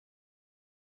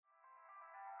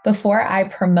before I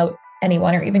promote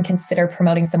anyone or even consider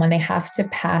promoting someone, they have to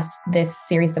pass this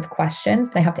series of questions.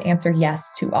 They have to answer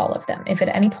yes to all of them. If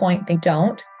at any point they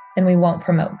don't, then we won't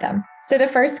promote them. So the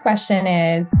first question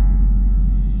is,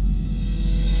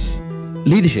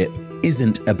 leadership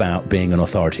isn't about being an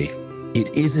authority. It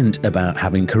isn't about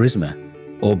having charisma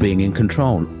or being in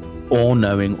control or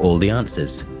knowing all the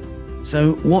answers.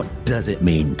 So what does it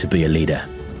mean to be a leader?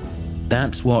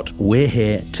 That's what we're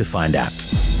here to find out.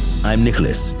 I'm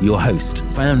Nicholas, your host,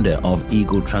 founder of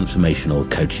Eagle Transformational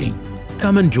Coaching.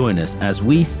 Come and join us as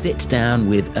we sit down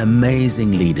with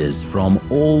amazing leaders from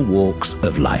all walks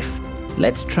of life.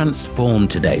 Let's transform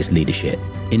today's leadership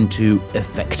into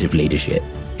effective leadership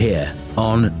here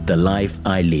on the Life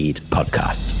I Lead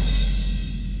podcast.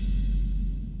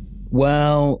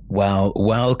 Well,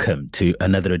 welcome to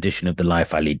another edition of the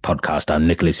Life I Lead podcast. I'm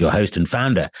Nicholas, your host and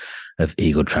founder of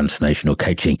Eagle Transformational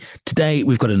Coaching. Today,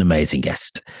 we've got an amazing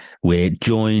guest. We're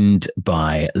joined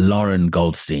by Lauren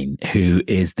Goldstein, who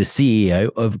is the CEO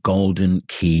of Golden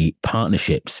Key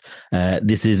Partnerships.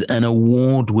 This is an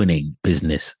award-winning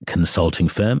business consulting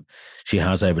firm. She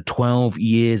has over 12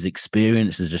 years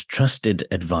experience as a trusted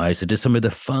advisor to some of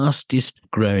the fastest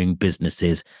growing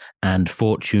businesses and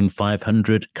Fortune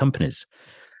 500 companies.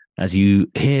 As you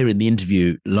hear in the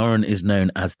interview, Lauren is known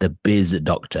as the Biz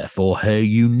Doctor for her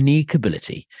unique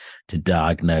ability to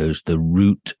diagnose the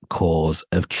root cause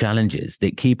of challenges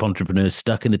that keep entrepreneurs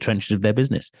stuck in the trenches of their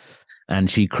business. And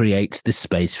she creates the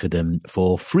space for them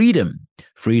for freedom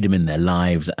in their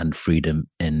lives and freedom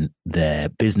in their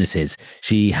businesses.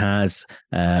 She has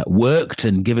worked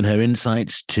and given her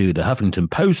insights to the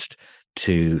Huffington Post,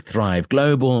 to Thrive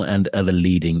Global and other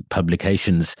leading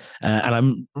publications. And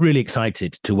I'm really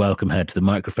excited to welcome her to the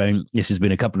microphone. This has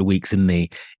been a couple of weeks in the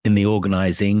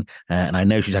organizing, and I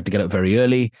know she's had to get up very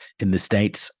early in the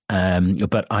States.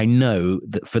 But I know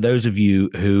that for those of you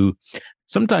who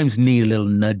sometimes need a little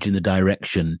nudge in the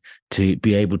direction to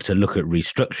be able to look at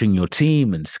restructuring your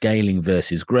team and scaling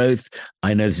versus growth,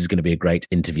 I know this is going to be a great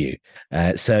interview.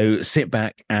 So sit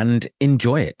back and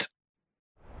enjoy it.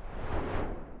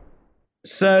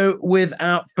 So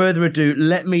without further ado,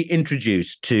 let me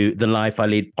introduce to the Life I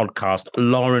Lead podcast,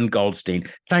 Lauren Goldstein.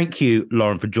 Thank you,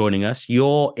 Lauren, for joining us.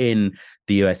 You're in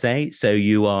the USA, so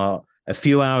you are a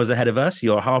few hours ahead of us.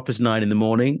 You're 9:30 in the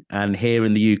morning, and here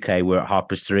in the UK, we're at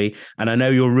 3:30. And I know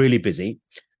you're really busy,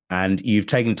 and you've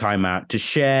taken time out to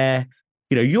share,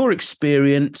 your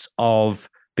experience of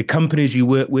the companies you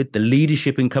work with, the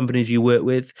leadership in companies you work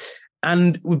with.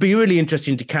 And it would be really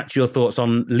interesting to catch your thoughts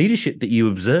on leadership that you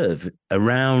observe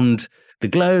around the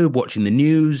globe, watching the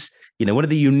news. One of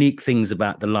the unique things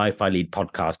about the Life I Lead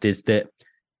podcast is that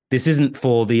this isn't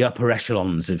for the upper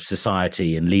echelons of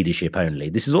society and leadership only.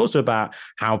 This is also about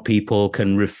how people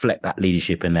can reflect that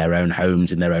leadership in their own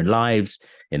homes, in their own lives,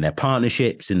 in their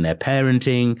partnerships, in their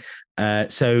parenting.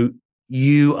 So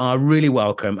you are really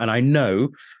welcome. And I know,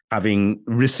 having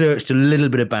researched a little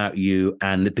bit about you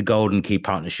and the Golden Key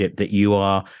Partnership, that you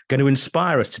are going to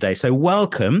inspire us today. So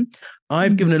welcome.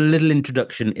 I've given a little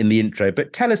introduction in the intro,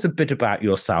 but tell us a bit about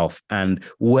yourself and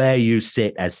where you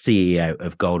sit as CEO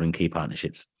of Golden Key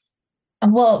Partnerships.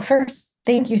 Well, first,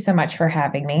 thank you so much for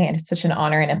having me. It is such an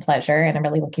honor and a pleasure, and I'm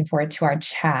really looking forward to our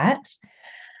chat.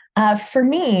 For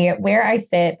me, where I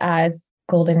sit as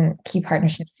Golden Key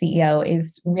Partnership CEO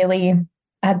is really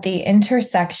at the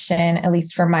intersection, at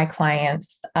least for my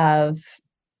clients, of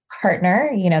partner,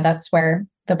 that's where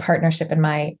the partnership in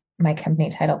my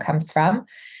company title comes from.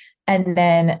 And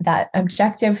then that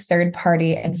objective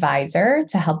third-party advisor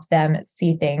to help them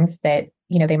see things that,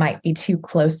 they might be too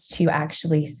close to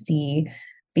actually see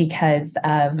because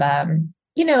of,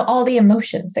 all the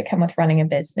emotions that come with running a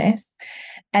business.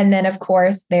 And then, of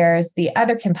course, there's the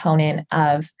other component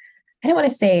of, I don't want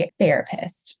to say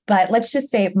therapist, but let's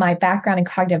just say my background in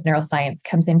cognitive neuroscience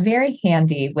comes in very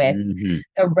handy with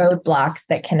the roadblocks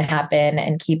that can happen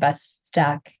and keep us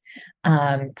stuck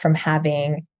from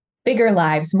having bigger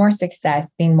lives, more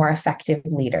success, being more effective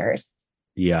leaders.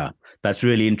 Yeah, that's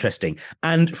really interesting.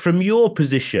 And from your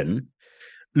position,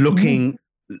 looking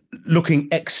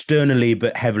externally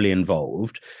but heavily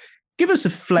involved, give us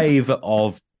a flavor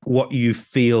of what you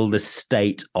feel the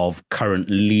state of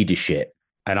current leadership.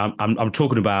 And I'm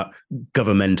talking about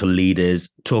governmental leaders,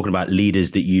 talking about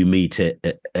leaders that you meet at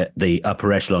the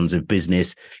upper echelons of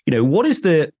business. What is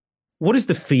the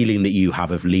feeling that you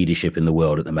have of leadership in the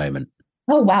world at the moment?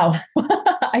 Oh, wow.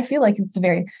 I feel like it's a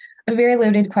very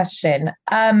loaded question.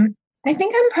 I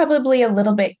think I'm probably a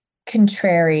little bit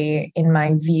contrary in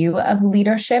my view of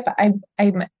leadership. I'm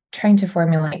trying to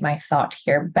formulate my thought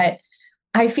here, but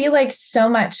I feel like so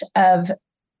much of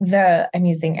I'm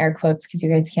using air quotes because you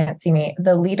guys can't see me,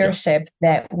 the Yeah. leadership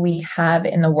that we have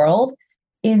in the world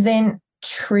isn't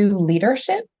true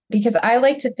leadership. Because I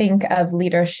like to think of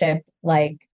leadership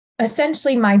like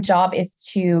essentially my job is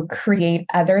to create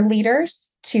other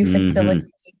leaders, to Hmm. facilitate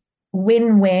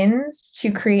win-wins,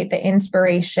 to create the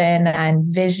inspiration and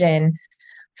vision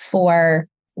for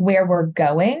where we're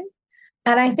going.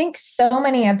 And I think so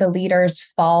many of the leaders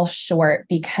fall short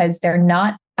because they're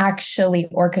not actually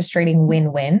orchestrating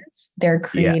win-wins. They're Yeah.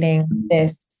 creating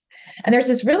this. And there's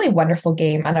this really wonderful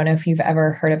game. I don't know if you've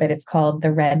ever heard of it. It's called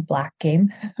the Red Black game,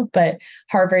 but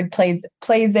Harvard plays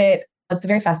it. It's a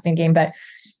very fascinating game. But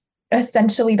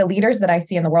essentially, the leaders that I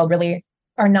see in the world really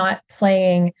are not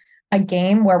playing a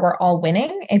game where we're all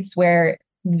winning. It's where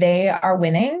they are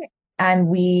winning and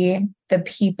we, the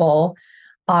people,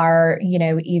 are,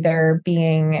 either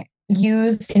being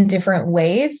used in different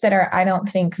ways that are, I don't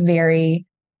think, very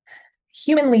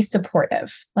humanly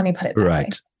supportive. Let me put it that way.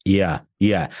 Right. Yeah.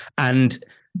 Yeah. And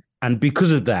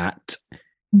because of that,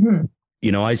 Mhm.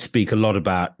 I speak a lot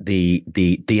about the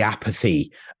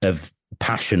apathy of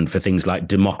passion for things like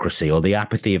democracy, or the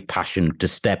apathy of passion to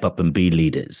step up and be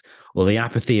leaders, or the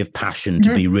apathy of passion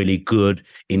to Mhm. be really good,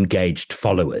 engaged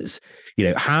followers.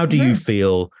 How do you Mhm.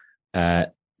 feel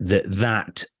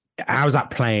that how is that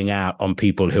playing out on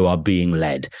people who are being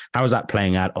led? How is that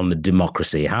playing out on the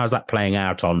democracy? How is that playing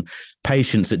out on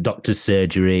patients at doctor's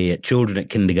surgery, at children at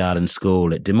kindergarten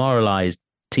school, at demoralized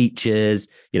teachers?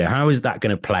 How is that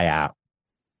going to play out?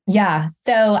 Yeah.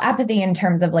 So apathy in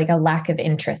terms of like a lack of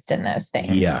interest in those Yeah.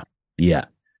 things. Yeah.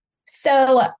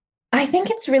 So I think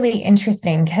it's really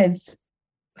interesting because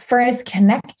for as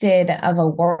connected of a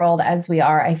world as we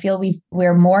are, I feel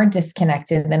we're more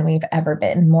disconnected than we've ever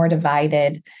been, more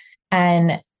divided.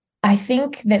 And I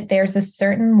think that there's a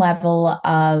certain level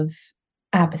of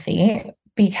apathy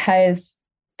because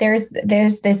there's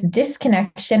this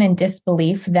disconnection and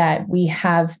disbelief that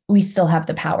we still have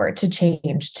the power to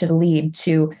change, to lead,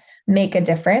 to make a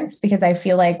difference, because I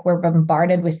feel like we're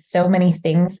bombarded with so many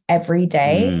things every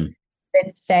day Mm,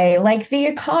 that say like the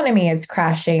economy is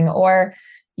crashing, or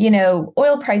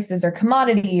oil prices or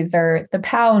commodities or the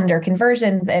pound or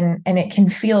conversions, and it can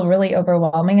feel really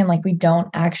overwhelming, and like we don't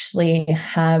actually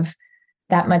have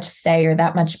that much say or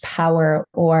that much power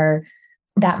or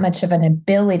that much of an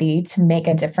ability to make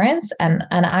a difference. And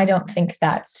I don't think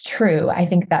that's true. I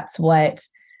think that's what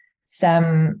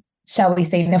some, shall we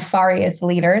say, nefarious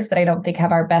leaders that I don't think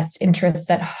have our best interests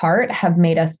at heart have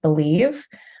made us believe.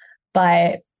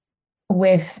 But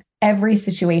with every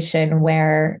situation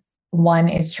where one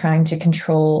is trying to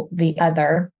control the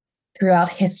other throughout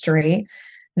history,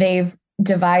 they've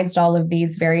devised all of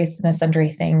these various and sundry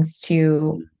things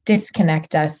to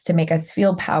disconnect us, to make us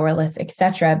feel powerless,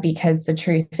 etc. Because the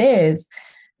truth is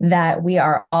that we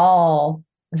are all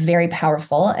very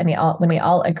powerful, and when we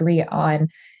all agree on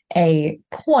a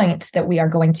point that we are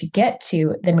going to get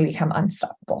to, then we become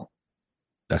unstoppable.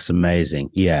 that's amazing.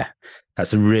 Yeah.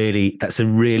 That's a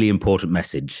really important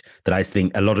message that I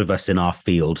think a lot of us in our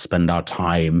field spend our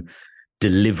time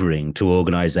delivering to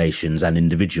organizations and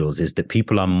individuals, is that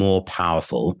people are more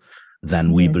powerful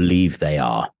than we Mhm. believe they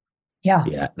are. Yeah.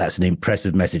 Yeah, that's an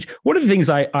impressive message. One of the things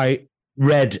I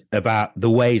read about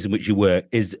the ways in which you work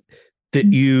is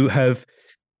that you have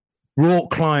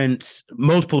brought clients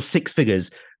multiple six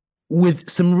figures with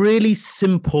some really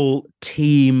simple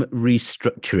team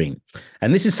restructuring.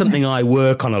 And this is Yeah. something I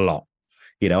work on a lot.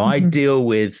 I Mhm. deal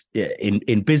with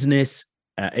in business,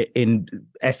 in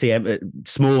SEM,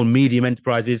 small and medium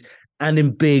enterprises, and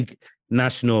in big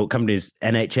national companies,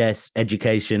 NHS,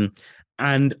 education.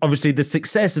 And obviously, the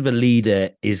success of a leader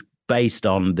is based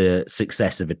on the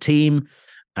success of a team,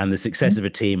 and the success of a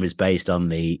team is based on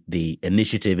the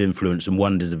initiative, influence, and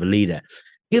wonders of a leader.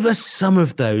 Give us some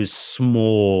of those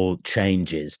small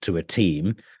changes to a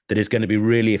team that is going to be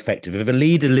really effective. If a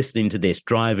leader listening to this,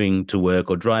 driving to work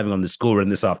or driving on the school run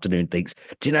this afternoon, thinks,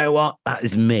 "Do you know what? That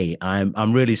is me.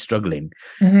 I'm really struggling.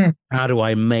 Mhm. How do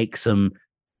I make some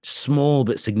small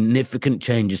but significant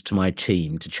changes to my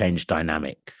team to change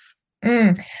dynamic?"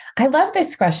 Mm. I love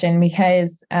this question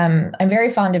because I'm very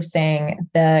fond of saying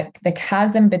the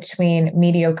chasm between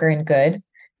mediocre and good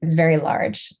is very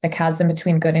large. The chasm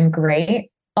between good and great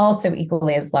also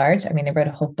equally as large. I mean, they wrote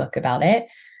a whole book about it,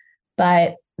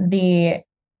 but the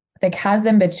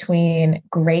chasm between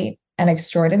great and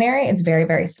extraordinary is very,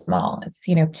 very small. It's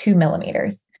 2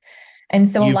 millimeters, and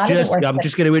so a You've lot of the just, work. I'm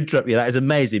just going to interrupt you. That is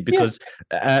amazing Yeah. because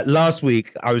last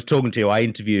week I was talking to you, I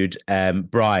interviewed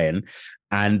Brian,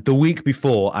 and the week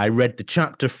before I read the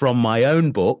chapter from my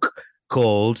own book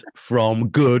called From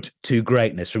Good to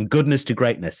Greatness, From Goodness to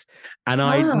Greatness. And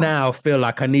I now feel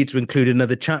like I need to include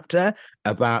another chapter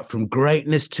about From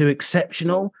Greatness to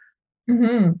Exceptional.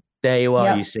 Mm-hmm. There you are,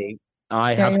 Yep. you see.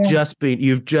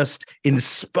 You've just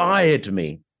inspired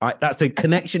me. That's a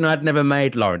connection I'd never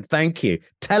made, Lauren. Thank you.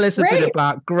 Tell us a bit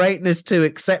about Greatness to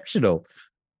Exceptional.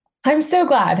 I'm so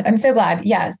glad.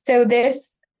 Yeah. So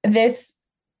this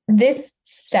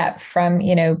step from,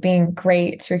 being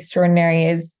great to extraordinary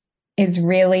is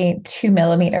really 2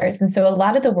 millimeters. And so a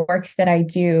lot of the work that I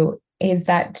do is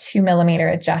that 2 millimeter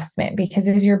adjustment, because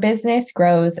as your business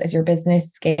grows, as your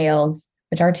business scales,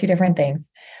 which are two different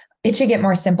things, it should get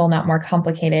more simple, not more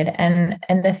complicated. And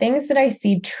the things that I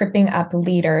see tripping up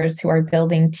leaders who are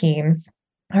building teams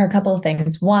are a couple of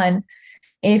things. One,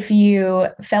 if you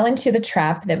fell into the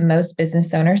trap that most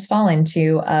business owners fall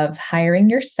into of hiring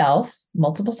yourself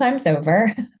multiple times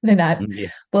over, then that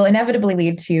will inevitably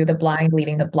lead to the blind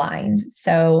leading the blind.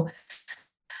 So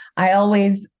I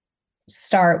always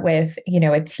start with,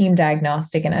 a team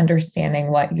diagnostic and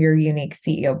understanding what your unique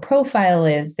CEO profile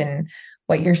is and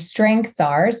what your strengths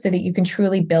are, so that you can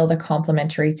truly build a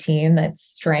complementary team that's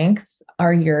strengths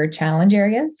are your challenge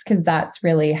areas, because that's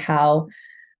really how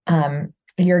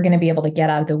you're going to be able to get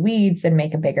out of the weeds and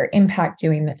make a bigger impact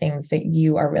doing the things that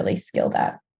you are really skilled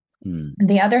at.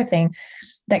 The other thing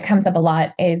that comes up a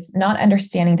lot is not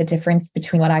understanding the difference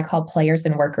between what I call players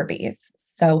and worker bees.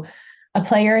 So a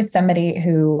player is somebody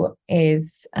who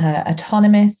is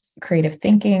autonomous, creative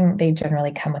thinking. They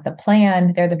generally come with a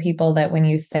plan. They're the people that when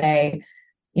you say,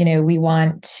 we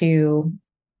want to,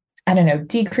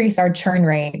 decrease our churn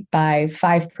rate by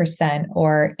 5%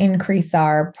 or increase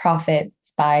our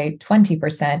profits by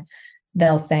 20%,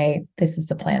 they'll say, this is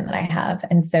the plan that I have.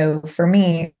 And so for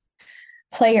me,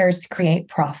 players create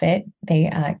profit. They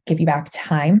give you back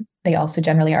time. They also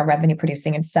generally are revenue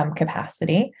producing in some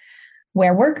capacity,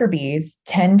 where worker bees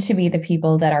tend to be the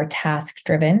people that are task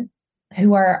driven,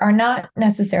 who are not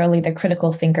necessarily the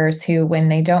critical thinkers who, when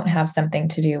they don't have something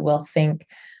to do, will think,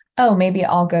 oh, maybe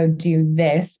I'll go do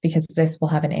this because this will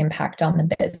have an impact on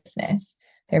the business.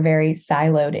 They're very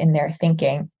siloed in their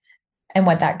thinking. And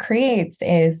what that creates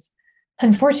is,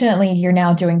 unfortunately, you're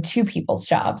now doing two people's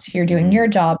jobs. You're doing your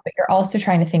job, but you're also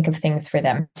trying to think of things for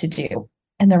them to do.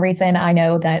 And the reason I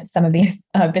know that some of these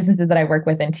businesses that I work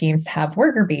with and teams have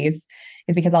worker bees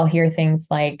is because I'll hear things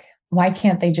like, why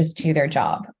can't they just do their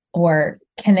job? Or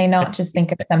can they not just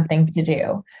think of something to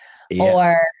do? Yeah.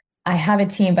 Or I have a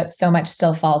team, but so much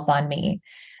still falls on me.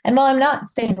 And while I'm not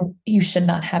saying you should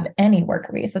not have any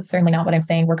worker bees, that's certainly not what I'm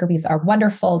saying. Worker bees are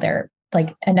wonderful. They're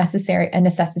like a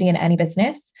necessity in any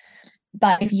business.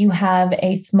 But if you have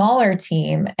a smaller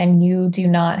team and you do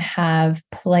not have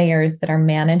players that are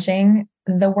managing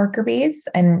the worker bees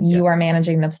and you are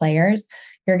managing the players,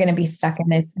 you're going to be stuck in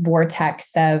this vortex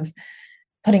of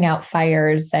putting out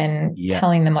fires and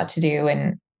telling them what to do,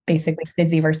 and basically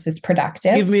busy versus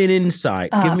productive. Give me an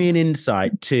insight. Give me an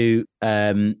insight to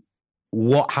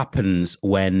what happens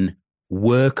when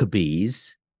worker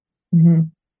bees,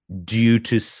 due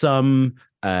to some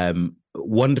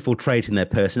wonderful trait in their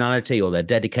personality or their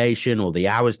dedication or the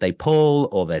hours they pull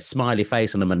or their smiley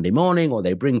face on a Monday morning, or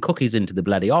they bring cookies into the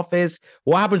bloody office.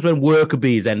 What happens when worker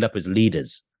bees end up as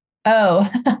leaders? Oh,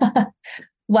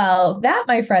 well, that,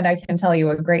 my friend, I can tell you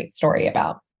a great story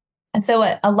about. And so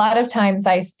a lot of times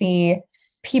I see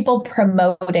people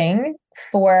promoting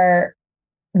for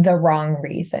the wrong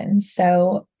reasons.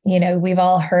 So, we've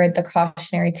all heard the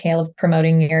cautionary tale of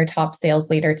promoting your top sales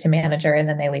leader to manager and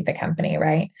then they leave the company,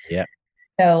 right? Yeah.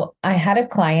 So I had a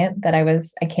client that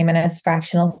I came in as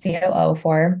fractional COO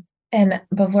for. And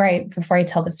before I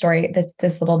tell the story,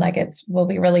 this little nuggets will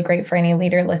be really great for any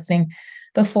leader listening.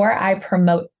 Before I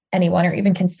promote anyone or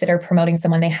even consider promoting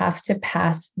someone, they have to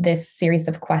pass this series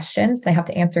of questions. They have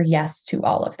to answer yes to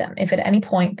all of them. If at any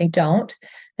point they don't,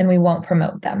 then we won't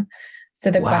promote them. So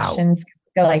the questions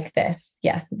go like this.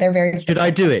 Yes, they're very Should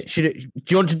I do it? Do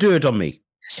you want to do it on me?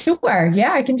 Sure.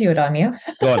 Yeah, I can do it on you.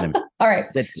 Go on then. All right.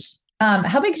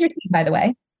 How big's your team, by the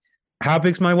way? How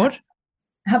big's my what?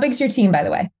 How big's your team, by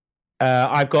the way?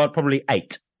 I've got probably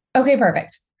 8. Okay,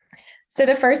 perfect. So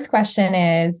the first question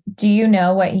is, do you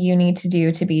know what you need to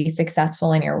do to be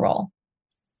successful in your role?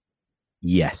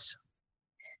 Yes.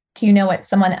 Do you know what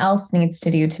someone else needs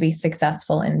to do to be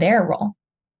successful in their role?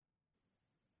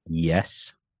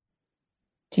 Yes.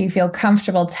 Do you feel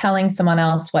comfortable telling someone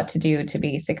else what to do to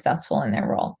be successful in their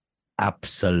role?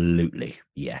 Absolutely.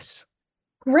 Yes.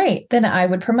 Great. Then I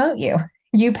would promote you.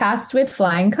 You passed with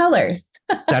flying colors.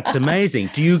 That's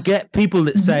amazing. Do you get people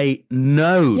that say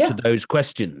no to those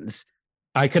questions?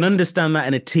 I can understand that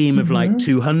in a team of like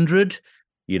 200,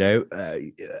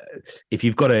 If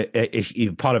you've got if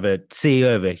you're part of a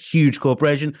CEO of a huge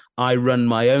corporation, I run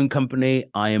my own company.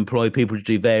 I employ people to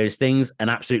do various things, and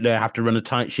absolutely I have to run a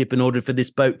tight ship in order for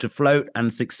this boat to float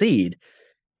and succeed.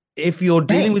 If you're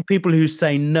dealing with people who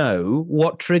say no,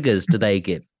 what triggers do they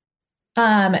give?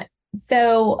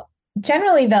 So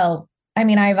generally I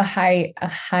have a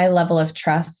high level of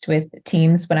trust with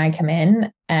teams when I come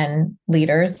in, and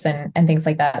leaders and things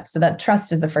like that. So that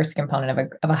trust is the first component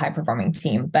of a high performing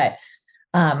team. But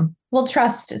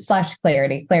trust /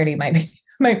 clarity. Clarity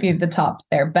might be the tops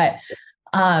there. But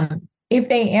if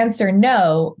they answer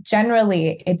no,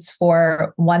 generally it's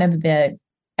for one of the.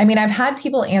 I've had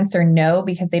people answer no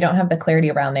because they don't have the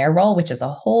clarity around their role, which is a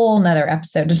whole nother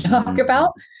episode to talk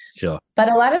about. Sure. But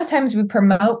a lot of times we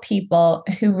promote people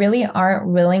who really aren't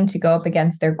willing to go up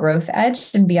against their growth edge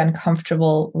and be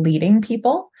uncomfortable leading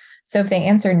people. So if they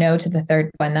answer no to the third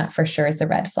one, that for sure is a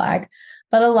red flag.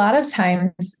 But a lot of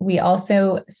times we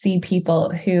also see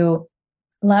people who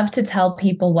love to tell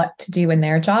people what to do in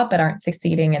their job, but aren't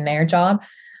succeeding in their job,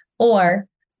 or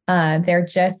they're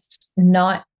just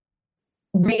not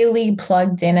really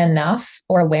plugged in enough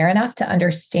or aware enough to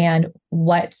understand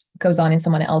what goes on in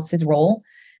someone else's role,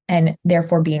 and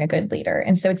therefore being a good leader.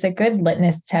 And so it's a good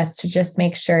litmus test to just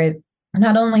make sure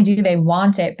not only do they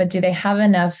want it, but do they have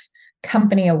enough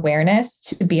company awareness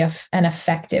to be an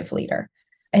effective leader.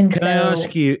 And Can I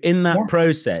ask you, in that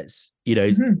process,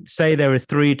 say there are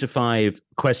 3 to 5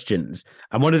 questions.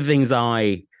 And one of the things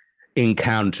I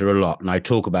encounter a lot, and I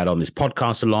talk about on this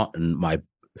podcast a lot, and my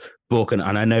book, and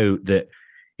I know that,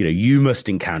 you must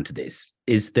encounter this,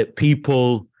 is that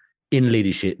people in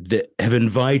leadership that have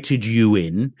invited you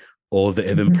in, or that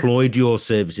have employed your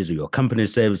services or your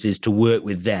company's services to work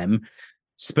with them,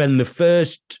 spend the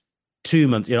first 2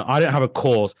 months. I don't have a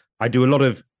course. I do a lot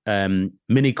of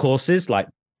mini courses, like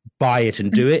buy it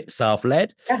and do it,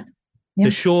 self-led. Yeah. The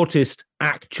shortest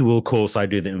actual course I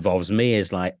do that involves me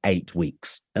is like 8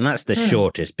 weeks. And that's the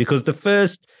shortest, because the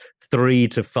first 3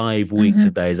 to 5 weeks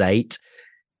of those 8,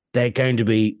 they're going to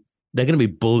be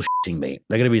bullshitting me.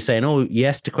 They're going to be saying, oh,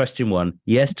 yes to question 1,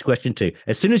 yes to question 2.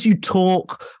 As soon as you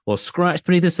talk or scratch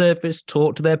beneath the surface,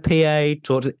 talk to their PA,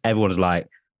 everyone's like,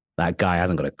 that guy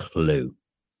hasn't got a clue.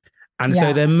 And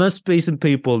so there must be some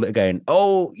people that are going,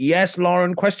 oh, yes,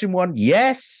 Lauren, question 1,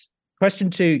 yes. Question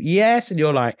 2, yes. And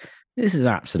you're like, this is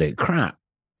absolute crap.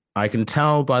 I can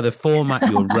tell by the format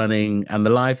you're running and the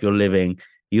life you're living,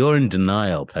 you're in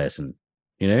denial, person.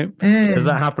 Does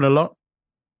that happen a lot?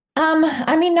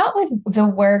 Not with the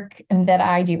work that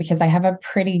I do, because I have a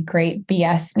pretty great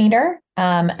BS meter.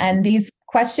 And these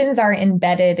questions are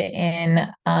embedded in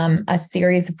a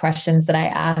series of questions that I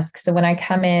ask. So when I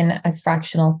come in as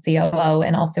fractional COO,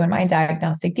 and also in my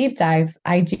diagnostic deep dive,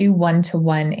 I do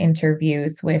one-to-one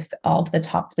interviews with all of the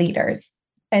top leaders.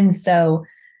 And so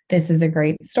this is a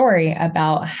great story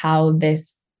about how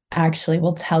this actually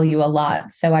will tell you a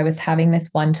lot. So I was having this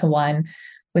one-to-one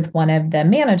with one of the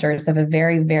managers of a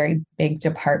very, very big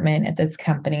department at this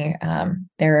company.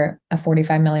 They're a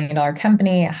 $45 million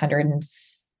company,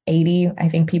 180, I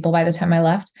think, people by the time I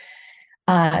left.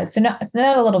 So not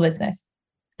a little business.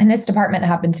 And this department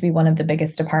happened to be one of the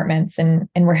biggest departments. And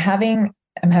I'm having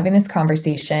this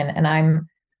conversation, and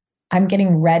I'm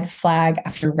getting red flag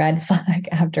after red flag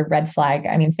after red flag.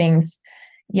 Things,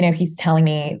 he's telling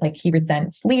me like he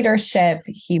resents leadership.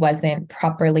 He wasn't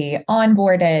properly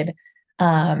onboarded.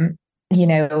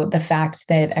 The fact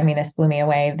that, this blew me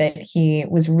away, that he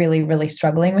was really, really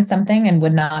struggling with something and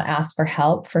would not ask for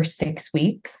help for 6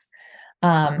 weeks.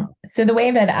 So the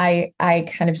way that I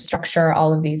kind of structure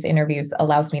all of these interviews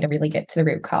allows me to really get to the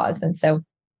root cause. And so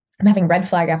I'm having red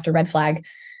flag after red flag.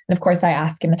 And of course I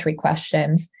asked him the 3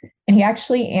 questions, and he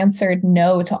actually answered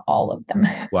no to all of them.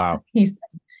 Wow.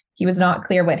 He was not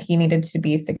clear what he needed to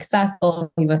be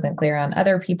successful. He wasn't clear on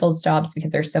other people's jobs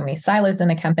because there's so many silos in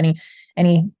the company. And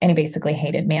he basically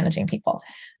hated managing people.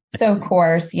 So of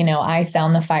course, I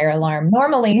sound the fire alarm.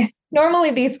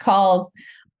 Normally these calls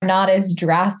are not as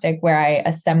drastic, where I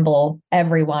assemble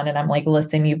everyone and I'm like,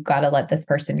 listen, you've got to let this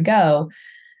person go.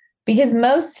 Because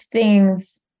most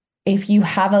things, if you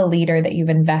have a leader that you've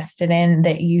invested in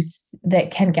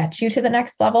that can get you to the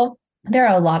next level, there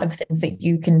are a lot of things that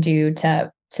you can do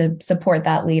to support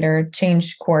that leader,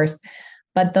 change course.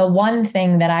 But the one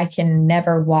thing that I can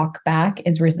never walk back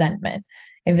is resentment.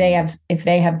 If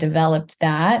they have developed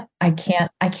that, I can't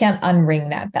unring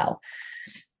that bell.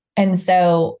 And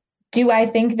so, do I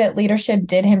think that leadership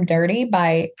did him dirty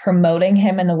by promoting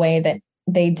him in the way that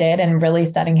they did and really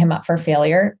setting him up for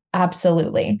failure?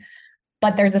 Absolutely.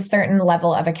 But there's a certain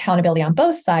level of accountability on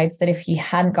both sides that if he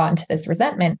hadn't gotten to this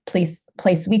resentment place,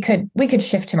 we could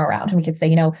shift him around and we could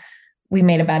say, we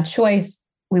made a bad choice.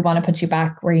 We want to put you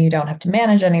back where you don't have to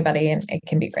manage anybody, and it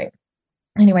can be great.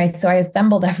 Anyway, so I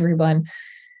assembled everyone.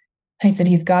 I said,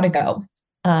 he's got to go.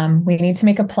 We need to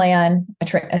make a plan,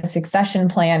 a succession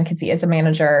plan, because he is a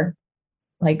manager.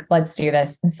 Like, let's do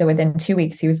this. And so within 2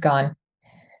 weeks, he was gone.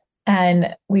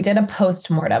 And we did a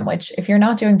post-mortem, which if you're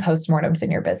not doing post-mortems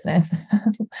in your business,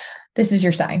 this is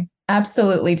your sign.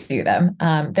 Absolutely do them.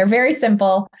 They're very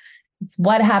simple. It's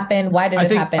what happened. Why did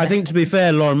it happen? I think, to be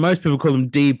fair, Lauren, most people call them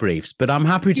debriefs, but I'm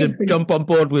happy to jump on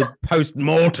board with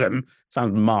post-mortem.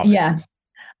 Sounds marvelous. Yeah.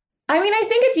 I mean, I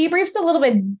think a debrief's a little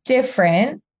bit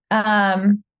different,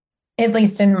 at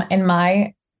least in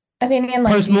my opinion.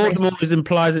 Like, post-mortem always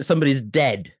implies that somebody's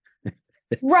dead.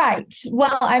 Right.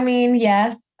 Well, I mean,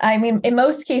 yes. I mean, in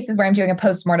most cases where I'm doing a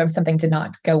postmortem, something did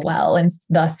not go well and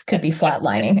thus could be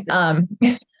flatlining.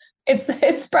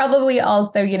 It's probably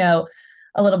also,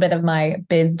 a little bit of my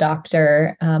biz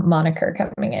doctor moniker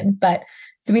coming in. But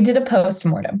so we did a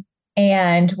postmortem,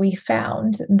 and we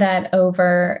found that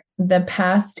over the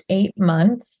past 8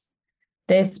 months,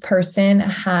 this person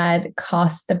had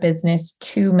cost the business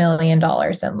 $2 million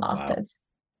in losses.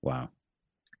 Wow.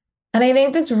 And I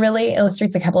think this really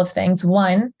illustrates a couple of things.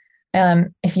 One,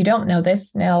 if you don't know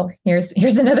this, now here's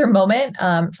another moment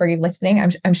for you listening.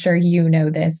 I'm sure you know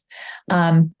this,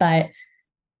 but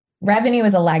revenue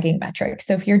is a lagging metric.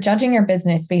 So if you're judging your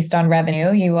business based on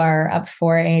revenue, you are up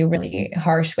for a really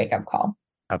harsh wake-up call.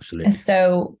 Absolutely.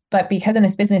 So, but because in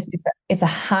this business, it's a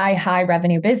high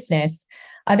revenue business,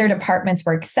 other departments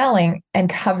were excelling and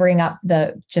covering up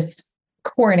the just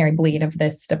coronary bleed of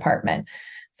this department.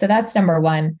 So that's number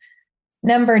one.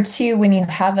 Number two, when you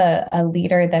have a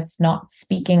leader that's not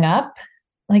speaking up,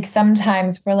 like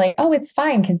sometimes we're like, oh, it's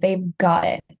fine because they've got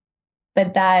it.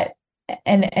 But that,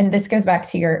 and this goes back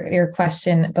to your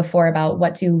question before about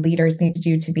what do leaders need to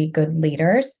do to be good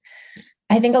leaders.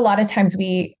 I think a lot of times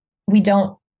we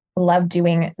don't love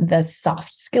doing the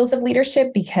soft skills of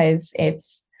leadership because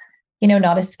it's,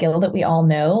 not a skill that we all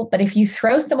know. But if you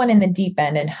throw someone in the deep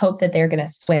end and hope that they're going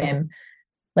to swim,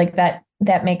 like that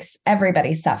makes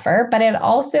everybody suffer. But it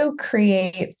also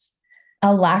creates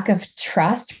a lack of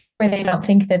trust where they don't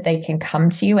think that they can come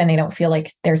to you and they don't feel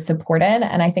like they're supported.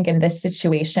 And I think in this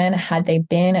situation, had they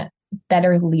been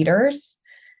better leaders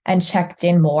and checked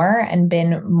in more and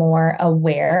been more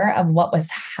aware of what was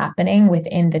happening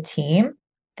within the team,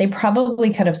 they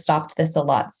probably could have stopped this a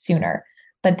lot sooner.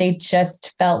 But they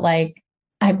just felt like,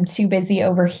 I'm too busy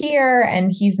over here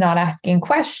and he's not asking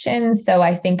questions, so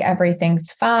I think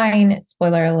everything's fine.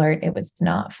 Spoiler alert, it was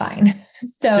not fine.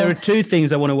 So there are two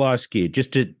things I want to ask you,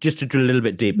 just to drill a little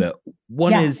bit deeper.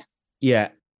 One is,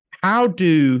 how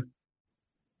do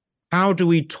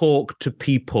we talk to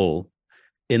people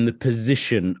in the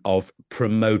position of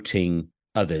promoting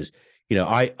others?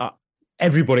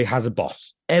 Everybody has a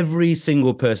boss. Every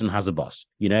single person has a boss.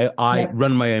 I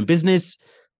run my own business.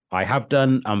 I have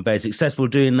done. I'm very successful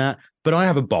doing that. But I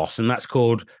have a boss, and that's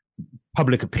called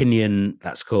public opinion.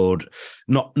 That's called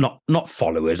not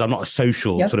followers. I'm not a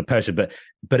social sort of person,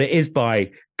 but it is by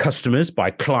customers,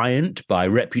 by client, by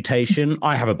reputation.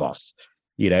 I have a boss.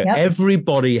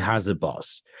 Everybody has a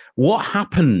boss. What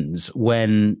happens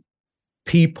when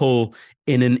people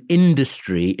in an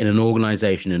industry, in an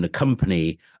organization, in a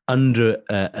company under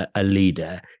a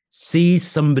leader see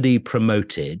somebody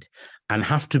promoted and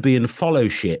have to be in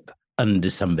fellowship under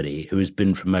somebody who has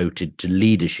been promoted to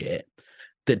leadership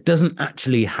that doesn't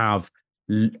actually have,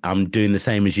 I'm doing the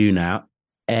same as you now,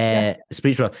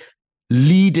 speech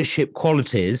leadership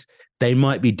qualities? They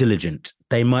might be diligent.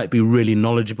 They might be really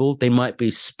knowledgeable. They might be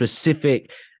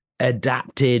specific,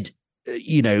 adapted,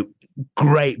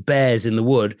 great bears in the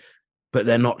wood, but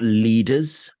they're not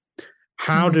leaders.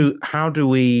 How do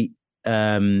we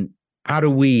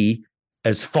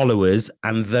as followers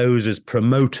and those as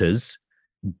promoters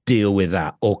deal with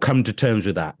that, or come to terms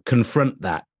with that, confront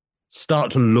that,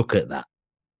 start to look at that?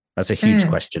 That's a huge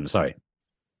question. Sorry.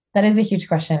 That is a huge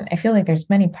question. I feel like there's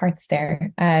many parts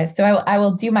there. So I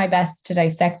will do my best to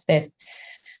dissect this.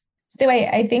 So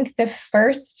I think the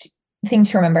first thing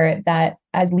to remember that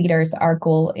as leaders, our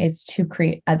goal is to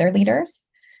create other leaders.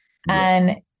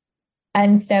 Yes.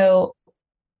 And so,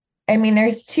 I mean,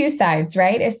 there's two sides,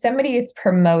 right? If somebody is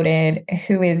promoted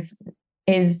who is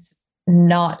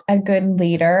not a good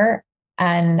leader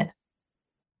and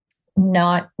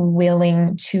not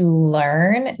willing to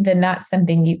learn, then that's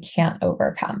something you can't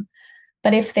overcome.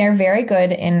 But if they're very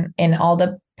good in all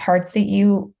the parts that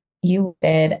you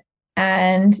did,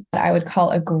 and I would call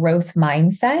a growth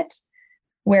mindset,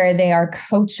 where they are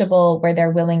coachable, where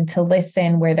they're willing to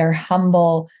listen, where they're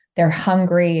humble, they're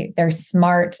hungry, they're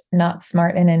smart, not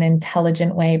smart in an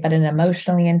intelligent way, but an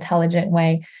emotionally intelligent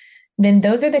way, then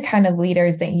those are the kind of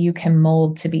leaders that you can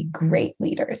mold to be great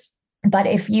leaders. But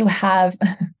if you have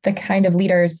the kind of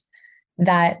leaders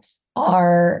that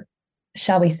are,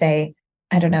 shall we say,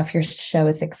 I don't know if your show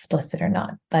is explicit or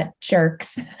not, but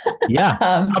jerks. Yeah,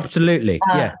 um, absolutely.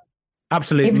 uh, Yeah,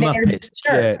 absolute if they're Muppets, jerks,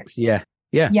 jerks. Yeah,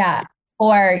 yeah, yeah.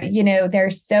 Or,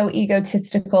 they're so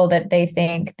egotistical that they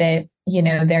think that,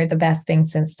 they're the best thing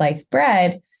since sliced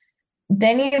bread.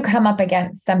 Then you come up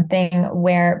against something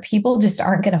where people just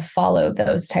aren't going to follow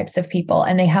those types of people,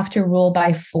 and they have to rule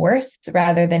by force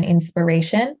rather than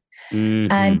inspiration. hmm,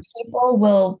 And people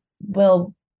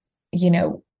will, you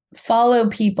know, follow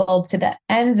people to the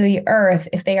ends of the earth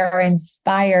if they are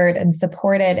inspired and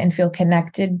supported and feel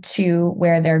connected to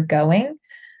where they're going,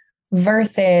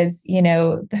 versus,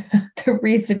 the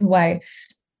reason why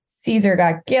Caesar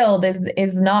got killed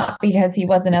is not because he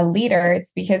wasn't a leader,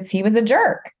 it's because he was a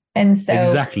jerk. And so,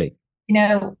 exactly.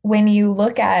 when you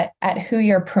look at who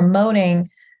you're promoting,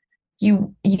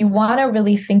 you want to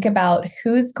really think about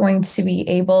who's going to be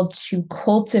able to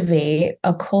cultivate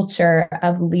a culture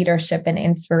of leadership and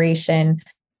inspiration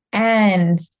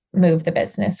and move the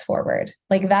business forward.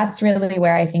 Like, that's really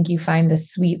where I think you find the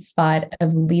sweet spot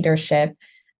of leadership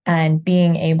and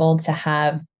being able to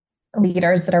have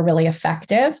leaders that are really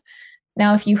effective.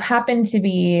 Now, if you happen to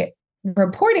be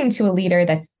reporting to a leader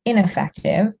that's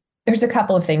ineffective, there's a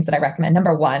couple of things that I recommend.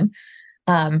 Number one,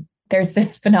 there's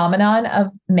this phenomenon of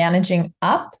managing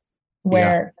up, Yeah.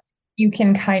 where you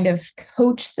can kind of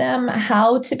coach them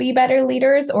how to be better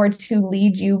leaders or to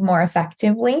lead you more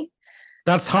effectively.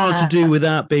 That's hard to do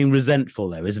without being resentful,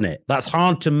 though, isn't it? That's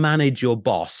hard to manage your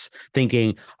boss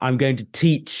thinking, I'm going to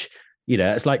teach,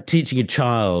 it's like teaching a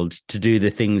child to do the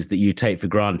things that you take for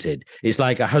granted. It's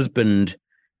like a husband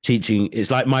teaching,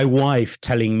 it's like my wife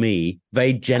telling me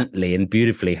very gently and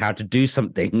beautifully how to do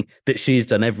something that she's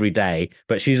done every day,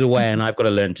 but she's away and I've got to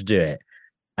learn to do it.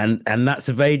 And that's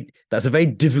a very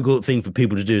difficult thing for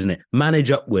people to do, isn't it?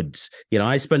 Manage upwards.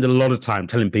 I spend a lot of time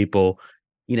telling people,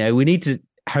 we need to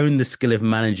hone the skill of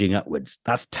managing upwards.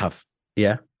 That's tough.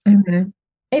 Yeah. Mm-hmm.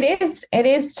 It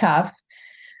is tough.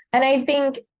 And I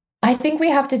think we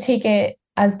have to take it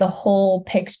as the whole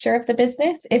picture of the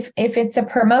business. If it's a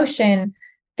promotion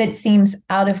that seems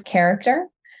out of character,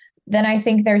 then I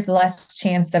think there's less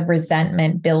chance of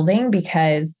resentment building,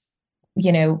 because,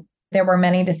 there were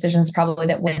many decisions probably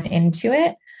that went into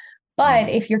it. But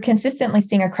if you're consistently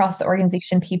seeing across the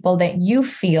organization people that you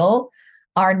feel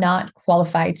are not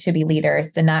qualified to be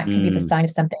leaders, then that could be the sign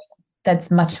of something that's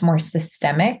much more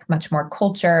systemic, much more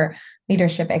culture,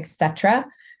 leadership, etc.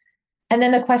 And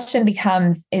then the question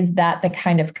becomes, is that the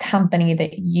kind of company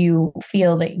that you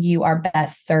feel that you are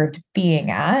best served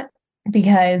being at?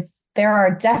 Because there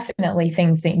are definitely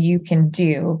things that you can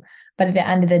do, but at the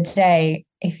end of the day,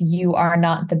 if you are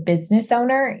not the business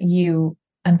owner, you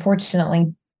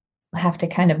unfortunately have to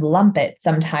kind of lump it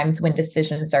sometimes when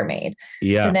decisions are made. So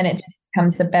Yeah. then it just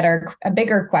becomes a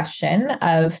bigger question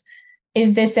of,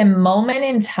 is this a moment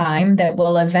in time that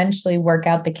will eventually work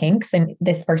out the kinks and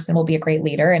this person will be a great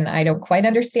leader? And I don't quite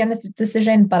understand this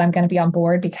decision, but I'm going to be on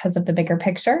board because of the bigger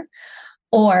picture.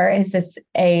 Or is this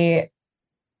a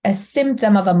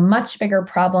symptom of a much bigger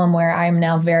problem where I'm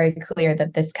now very clear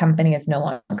that this company is no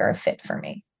longer a fit for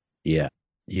me? Yeah.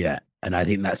 Yeah. And I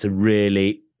think that's a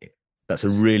really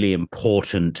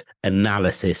important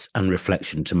analysis and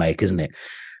reflection to make, isn't it?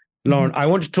 Lauren, I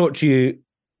want to talk to you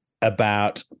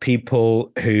about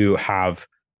people who have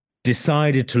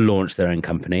decided to launch their own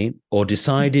company or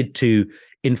decided to,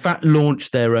 in fact,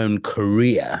 launch their own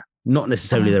career, not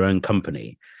necessarily their own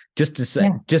company, just to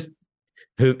say,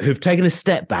 who've taken a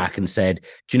step back and said,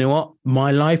 do you know what?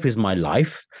 My life is my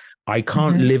life. I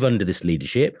can't live under this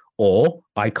leadership, or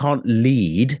I can't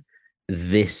lead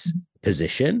this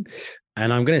position.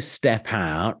 And I'm going to step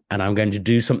out and I'm going to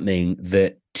do something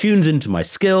that tunes into my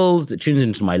skills, that tunes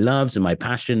into my loves and my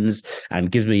passions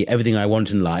and gives me everything I want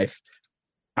in life.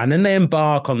 And then they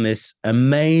embark on this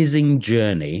amazing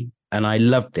journey. And I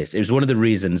love this. It was one of the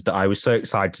reasons that I was so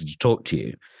excited to talk to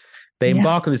you. They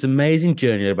embark on this amazing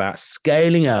journey about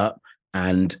scaling up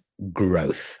and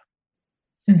growth,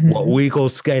 what we call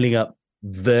scaling up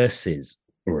versus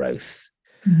growth.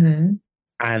 And,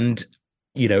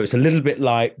 it's a little bit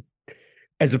like,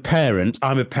 as a parent,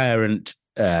 I'm a parent.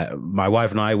 My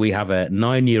wife and I, we have a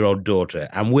 9-year-old daughter,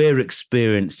 and we're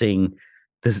experiencing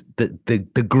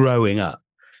the growing up.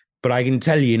 But I can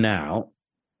tell you now,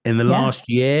 in the last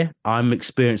year, I'm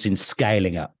experiencing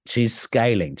scaling up. She's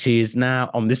scaling. She is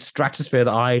now on this stratosphere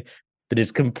that I that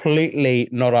is completely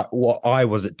not what I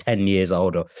was at 10 years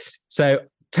older. So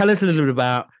tell us a little bit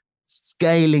about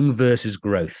scaling versus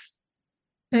growth.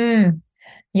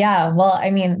 Yeah, well, I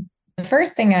mean, the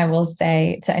first thing I will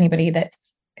say to anybody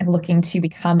that's looking to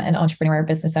become an entrepreneur or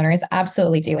business owner is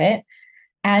absolutely do it.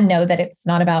 And know that it's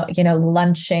not about,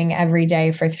 lunching every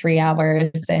day for 3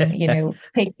 hours and,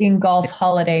 taking golf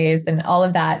holidays and all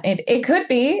of that. It could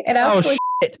be. It absolutely. Oh,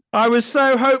 shit. I was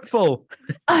so hopeful.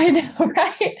 I know,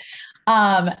 right?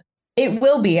 It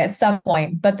will be at some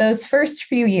point, but those first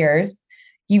few years,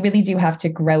 you really do have to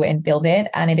grow and build it.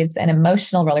 And it is an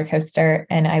emotional roller coaster.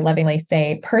 And I lovingly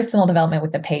say personal development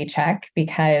with a paycheck,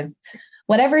 because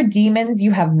whatever demons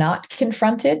you have not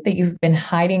confronted that you've been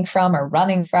hiding from or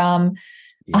running from,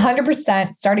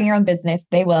 100% starting your own business,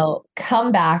 they will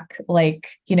come back like,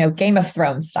 Game of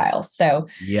Thrones style. So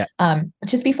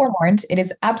just be forewarned, it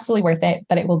is absolutely worth it,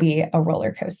 but it will be a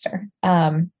roller coaster.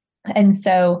 And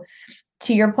so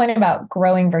to your point about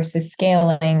growing versus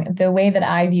scaling, the way that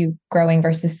I view growing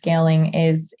versus scaling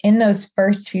is in those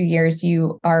first few years,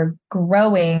 you are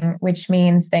growing, which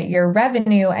means that your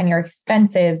revenue and your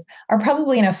expenses are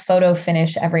probably in a photo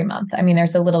finish every month. I mean,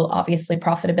 there's a little obviously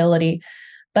profitability,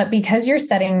 but because you're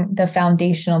setting the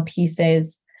foundational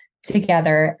pieces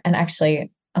together, and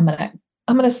actually I'm gonna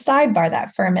sidebar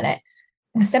that for a minute.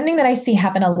 Something that I see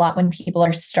happen a lot when people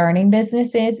are starting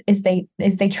businesses is they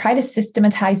try to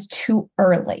systematize too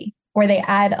early, or they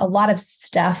add a lot of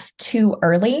stuff too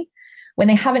early when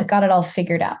they haven't got it all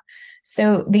figured out.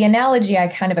 So the analogy I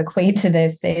kind of equate to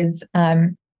this is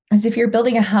as if you're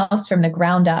building a house from the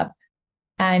ground up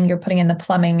and you're putting in the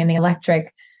plumbing and the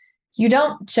electric. You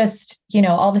don't just,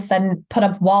 all of a sudden put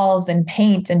up walls and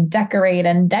paint and decorate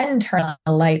and then turn on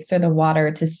the lights or the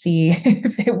water to see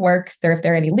if it works or if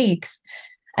there are any leaks.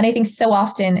 And I think so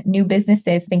often new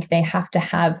businesses think they have to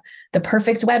have the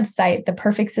perfect website, the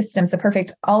perfect systems,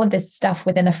 all of this stuff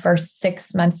within the first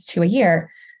 6 months to a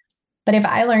year. But if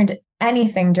I learned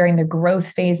anything during the growth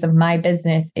phase of my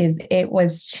business, is it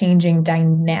was changing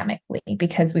dynamically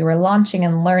because we were launching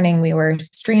and learning, we were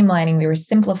streamlining, we were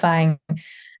simplifying.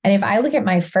 And if I look at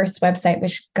my first website,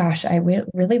 which, gosh, I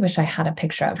really wish I had a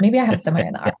picture of, maybe I have somewhere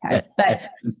in the archives, but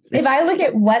if I look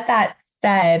at what that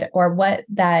said or what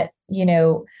that,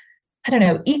 ecosystem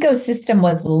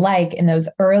was like in those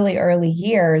early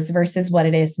years versus what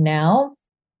it is now,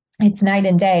 it's night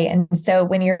and day. And so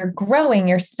when you're growing,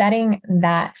 you're setting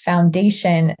that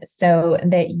foundation so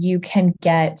that you can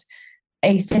get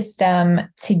a system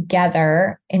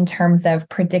together in terms of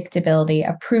predictability,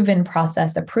 a proven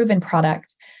process, a proven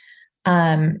product.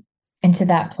 And to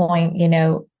that point,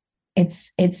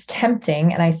 it's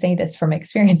tempting, and I say this from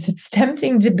experience, it's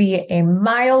tempting to be a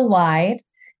mile wide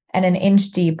and an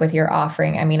inch deep with your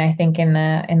offering. I mean, I think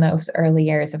in those early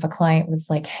years, if a client was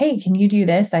like, "Hey, can you do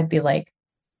this?" I'd be like,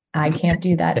 "I can't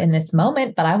do that in this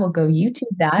moment, but I will go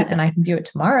YouTube that and I can do it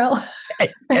tomorrow."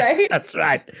 Right? That's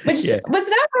right. Which was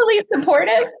not really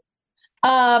supportive.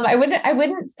 I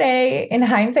wouldn't say in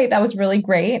hindsight that was really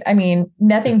great. I mean,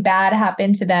 nothing bad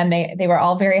happened to them. They were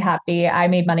all very happy. I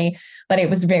made money, but it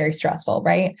was very stressful,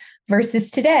 right?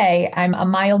 Versus today, I'm a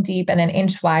mile deep and an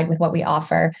inch wide with what we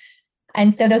offer.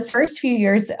 And so those first few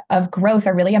years of growth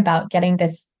are really about getting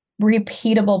this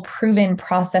repeatable, proven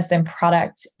process and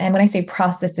product. And when I say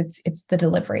process, it's the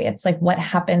delivery. It's like what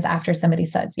happens after somebody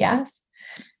says yes.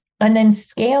 And then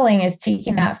scaling is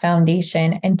taking that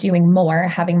foundation and doing more,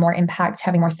 having more impact,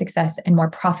 having more success and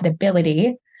more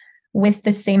profitability with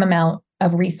the same amount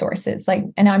of resources.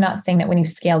 And I'm not saying that when you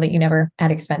scale that you never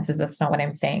add expenses. That's not what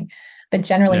I'm saying. But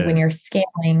generally, when you're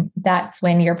scaling, that's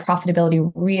when your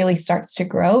profitability really starts to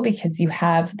grow because you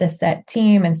have the set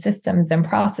team and systems and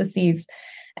processes.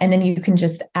 And then you can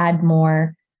just add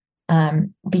more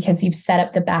because you've set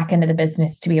up the back end of the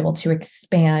business to be able to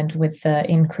expand with the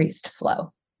increased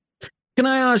flow. Can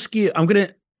I ask you? I'm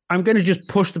gonna just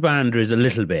push the boundaries a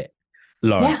little bit,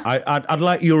 Lauren. Yeah. I'd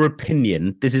like your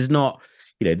opinion. This is not,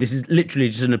 this is literally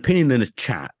just an opinion in a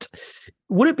chat.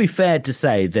 Would it be fair to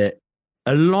say that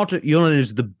a lot of you're known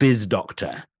as the biz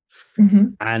doctor,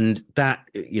 and that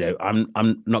I'm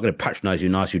not going to patronize you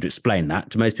and ask you to explain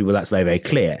that. To most people, that's very, very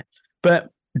clear.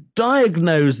 But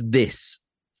diagnose this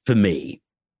for me.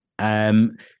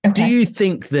 Do you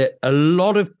think that a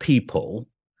lot of people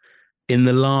in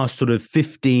the last sort of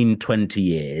 15, 20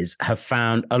 years have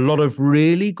found a lot of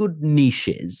really good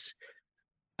niches,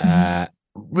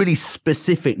 really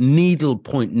specific needle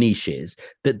point niches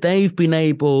that they've been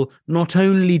able not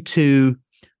only to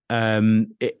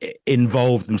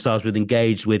involve themselves with,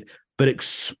 engage with, but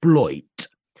exploit?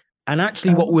 And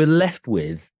actually what we're left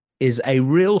with is a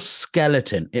real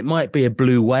skeleton. It might be a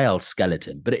blue whale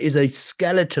skeleton, but it is a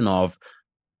skeleton of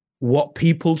what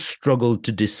people struggle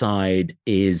to decide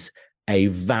is a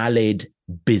valid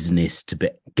business to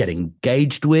get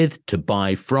engaged with, to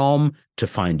buy from, to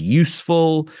find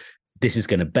useful. This is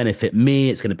going to benefit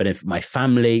me. It's going to benefit my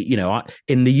family.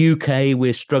 In the UK,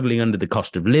 we're struggling under the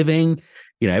cost of living.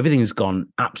 Everything's gone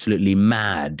absolutely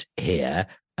mad here.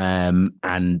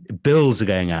 And bills are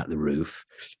going out the roof,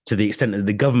 to the extent that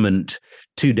the government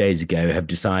 2 days ago have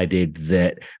decided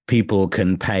that people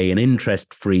can pay an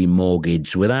interest-free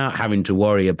mortgage without having to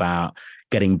worry about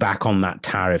getting back on that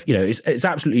tariff. It's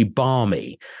absolutely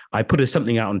balmy. I put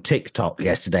something out on TikTok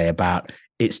yesterday about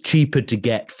it's cheaper to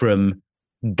get from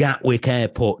Gatwick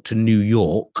Airport to New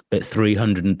York at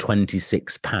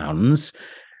 £326.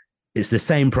 It's the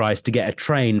same price to get a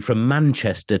train from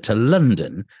Manchester to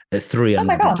London at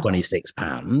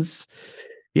 £326.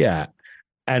 Yeah.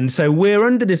 And so we're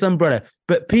under this umbrella,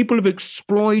 but people have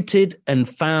exploited and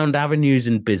found avenues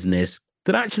in business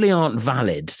that actually aren't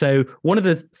valid. So one of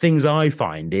the things I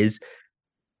find is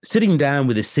sitting down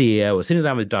with a CEO or sitting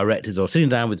down with directors or sitting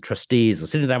down with trustees or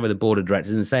sitting down with a board of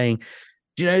directors and saying,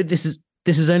 this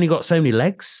has only got so many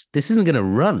legs. This isn't going to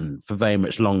run for very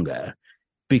much longer,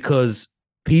 because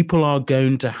people are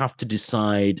going to have to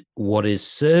decide what is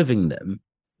serving them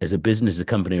as a business, a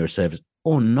company, or a service,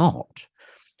 or not.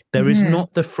 There is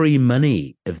not the free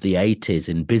money of the 80s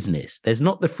in business. There's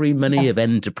not the free money of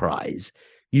enterprise.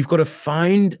 You've got to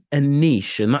find a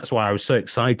niche. And that's why I was so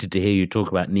excited to hear you talk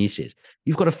about niches.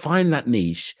 You've got to find that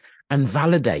niche and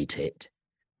validate it,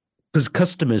 because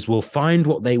customers will find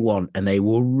what they want and they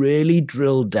will really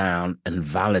drill down and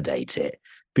validate it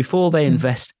before they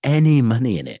invest any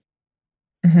money in it.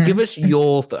 Give us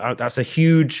your, that's a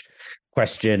huge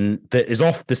question that is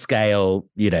off the scale.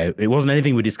 It wasn't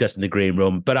anything we discussed in the green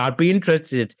room, but I'd be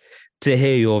interested to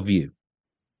hear your view.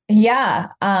 Yeah.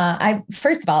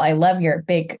 First of all, I love your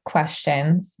big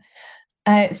questions.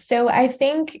 So I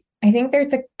think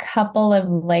there's a couple of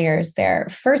layers there.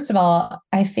 First of all,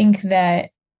 I think that,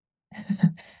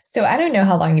 so I don't know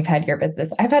how long you've had your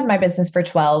business. I've had my business for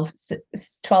 12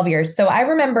 years. So I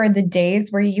remember the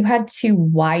days where you had to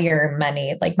wire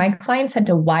money. Like my clients had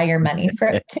to wire money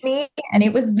to me, and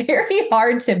it was very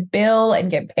hard to bill and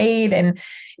get paid. And it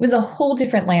was a whole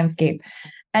different landscape.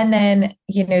 And then,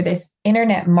 this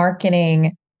internet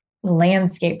marketing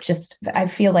landscape just, I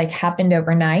feel like, happened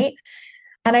overnight.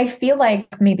 And I feel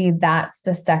like maybe that's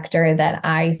the sector that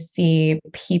I see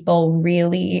people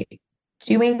really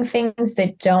doing things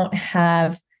that don't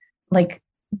have like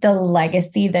the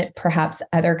legacy that perhaps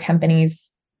other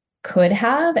companies could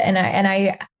have. And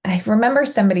I remember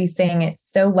somebody saying it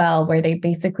so well, where they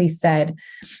basically said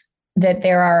that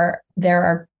there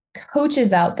are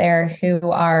coaches out there who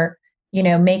are,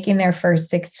 making their first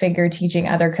six-figure, teaching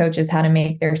other coaches how to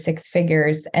make their six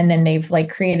figures. And then they've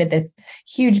created this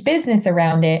huge business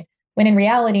around it, when in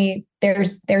reality,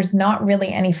 there's not really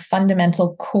any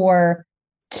fundamental core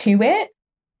to it.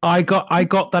 I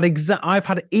got that exact. I've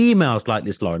had emails like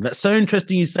this, Lauren. That's so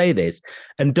interesting you say this,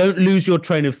 and don't lose your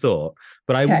train of thought.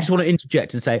 But I just want to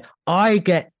interject and say, I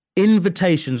get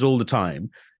invitations all the time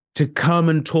to come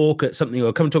and talk at something,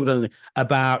 or come and talk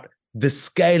about the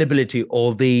scalability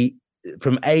or the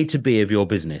from A to B of your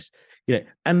business.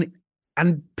 And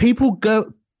people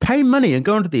pay money and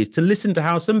go onto these to listen to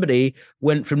how somebody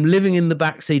went from living in the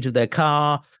backseat of their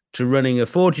car to running a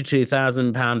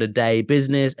 £42,000 a day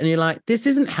business. And you're like, this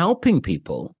isn't helping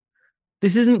people.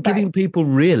 This isn't giving people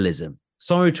realism.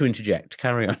 Sorry to interject.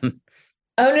 Carry on.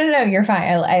 Oh, no, you're fine.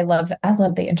 I love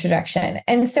the introduction.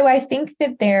 And so I think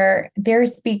that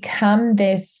there's become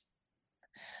this,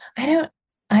 I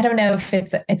don't know if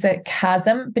it's a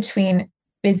chasm between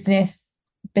businesses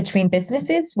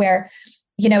where,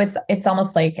 it's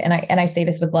almost like, and I say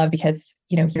this with love because,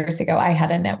 years ago I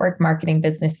had a network marketing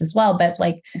business as well, but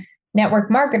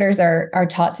network marketers are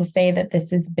taught to say that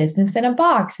this is business in a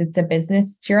box. It's a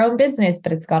business, it's your own business,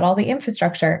 but it's got all the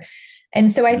infrastructure.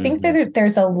 And so I think that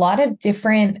there's a lot of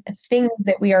different things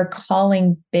that we are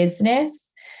calling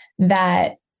business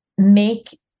that make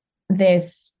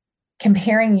this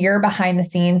comparing your behind the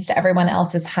scenes to everyone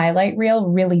else's highlight reel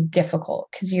really difficult,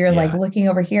 because you're looking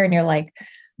over here and you're like,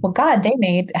 well, God, they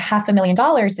made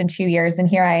 $500,000 in 2 years. And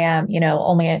here I am,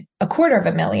 only a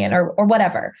 $250,000 or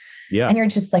whatever. Yeah. And you're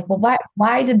just like, well,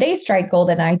 why did they strike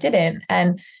gold and I didn't?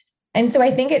 And so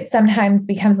I think it sometimes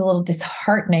becomes a little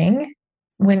disheartening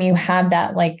when you have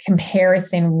that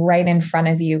comparison right in front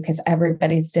of you, because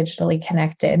everybody's digitally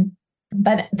connected.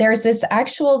 But there's this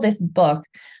book.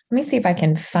 Let me see if I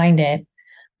can find it.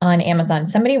 on Amazon.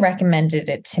 Somebody recommended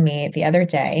it to me the other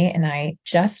day, and I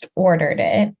just ordered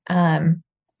it. And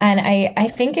I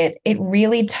think it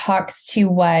really talks to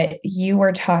what you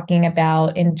were talking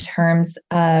about in terms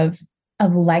of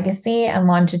legacy and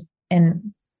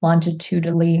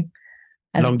longitudinally.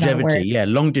 That's not a Longevity, word. yeah,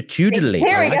 longitudinally.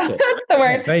 Here I we like go. it. That's the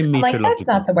word. Yeah, very I'm like, that's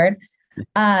meteorological. not the word.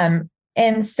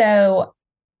 And so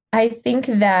I think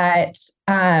that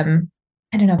I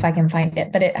don't know if I can find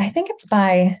it, but I think it's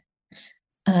by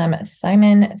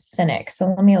Simon Sinek.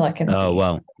 So let me look and Oh, see.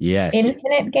 well, yes.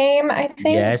 Infinite Game, I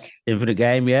think. Yes. Infinite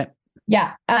Game, yeah.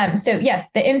 Yeah. So yes,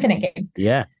 the Infinite Game.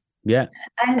 Yeah. Yeah.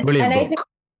 And Brilliant I think, book.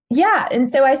 yeah. And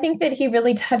so I think that he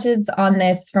really touches on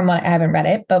this from what I haven't read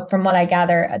it, but from what I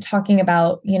gather, talking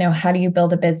about, how do you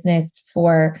build a business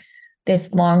for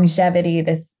this longevity,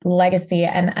 this legacy.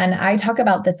 And I talk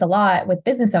about this a lot with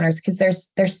business owners because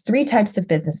there's three types of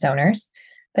business owners,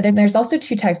 but then there's also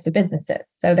two types of businesses.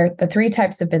 So the three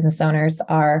types of business owners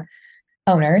are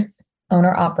owners,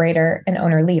 owner operator, and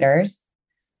owner leaders.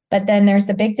 But then there's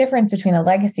a big difference between a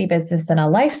legacy business and a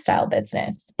lifestyle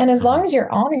business. And as long as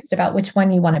you're honest about which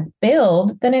one you want to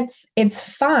build, then it's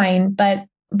fine. But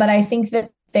I think that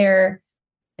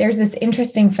there's this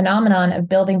interesting phenomenon of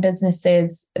building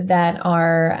businesses that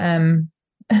are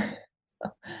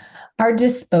are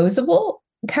disposable.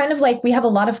 Kind of like we have a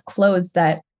lot of clothes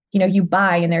that you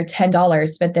buy and they're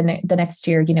 $10, but then the next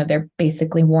year they're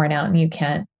basically worn out and you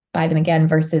can't buy them again.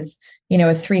 Versus a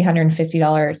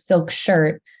 $350 silk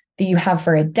shirt that you have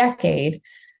for a decade.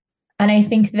 And I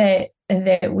think that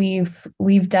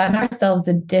we've done ourselves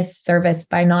a disservice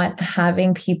by not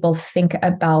having people think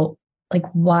about, like,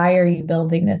 why are you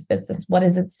building this business? What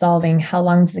is it solving? How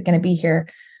long is it going to be here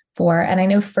for? And I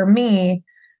know for me,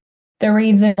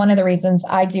 one of the reasons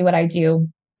I do what I do,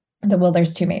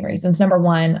 there's two main reasons. Number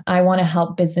one, I want to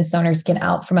help business owners get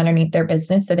out from underneath their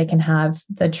business so they can have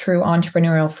the true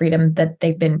entrepreneurial freedom that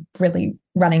they've been really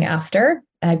running after.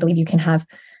 I believe you can have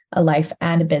a life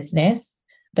and a business,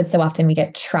 but so often we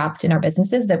get trapped in our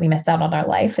businesses that we miss out on our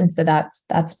life. And so that's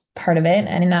part of it.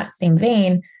 And in that same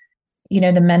vein,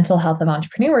 the mental health of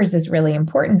entrepreneurs is really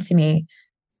important to me.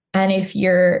 And if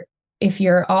you're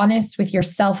honest with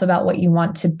yourself about what you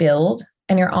want to build,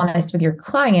 and you're honest with your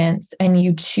clients, and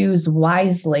you choose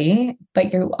wisely,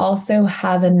 but you also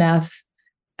have enough,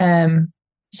 shall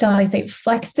I say,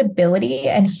 flexibility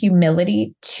and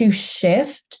humility to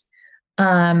shift,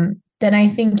 then I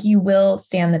think you will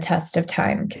stand the test of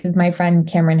time. Because my friend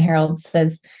Cameron Harold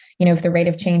says, if the rate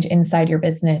of change inside your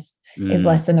business is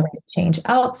less than the rate of change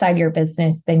outside your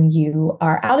business, then you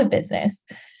are out of business.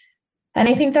 And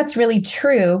I think that's really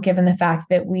true, given the fact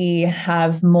that we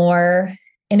have more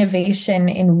innovation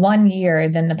in 1 year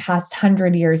than the past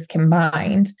 100 years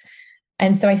combined.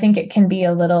 And so I think it can be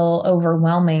a little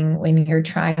overwhelming when you're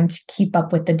trying to keep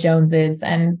up with the Joneses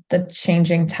and the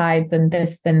changing tides and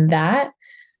this and that.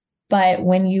 But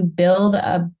when you build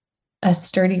a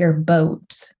sturdier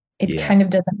boat, it kind of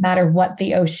doesn't matter what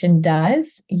the ocean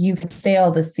does. You can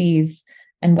sail the seas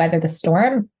and weather the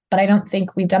storm. But I don't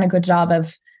think we've done a good job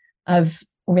of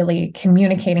really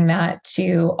communicating that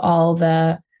to all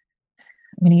the,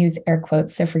 I'm going to use air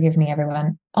quotes, so forgive me,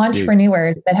 everyone,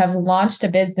 entrepreneurs that have launched a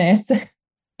business,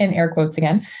 in air quotes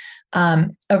again,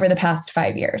 over the past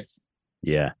 5 years.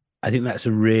 Yeah, I think that's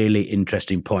a really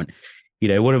interesting point.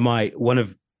 One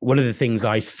of the things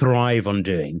I thrive on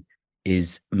doing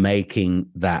is making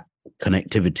that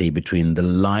connectivity between the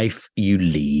life you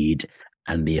lead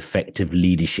and the effective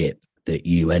leadership that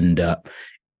you end up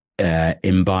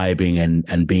imbibing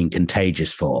and being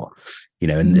contagious for,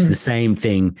 and it's the same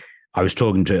thing I was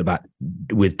talking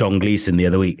with Don Gleason the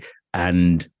other week.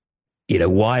 And,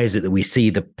 why is it that we see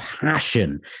the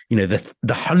passion, the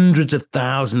hundreds of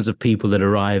thousands of people that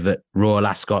arrive at Royal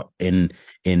Ascot in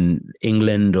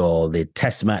England, or the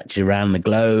test match around the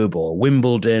globe, or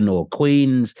Wimbledon, or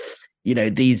Queen's,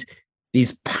 these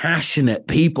passionate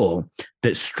people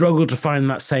that struggle to find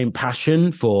that same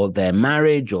passion for their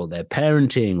marriage or their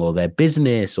parenting or their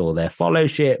business or their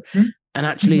fellowship. And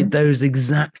actually those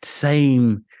exact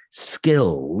same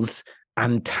skills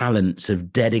and talents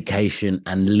of dedication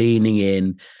and leaning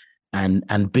in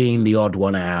and being the odd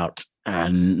one out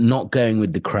and not going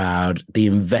with the crowd, the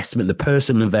investment, the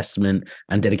personal investment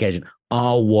and dedication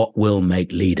are what will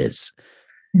make leaders.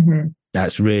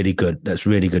 That's really good. That's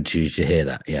really good to hear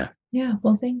that. Yeah. Yeah.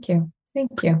 Well, thank you.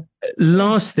 Thank you.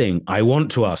 Last thing I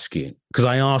want to ask you, because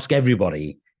I ask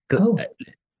everybody,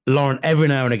 Lauren, every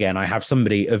now and again, I have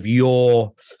somebody of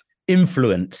your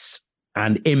influence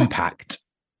and impact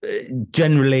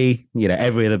generally,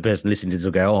 every other person listening to this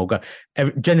will go, oh God.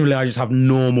 Generally, I just have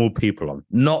normal people on,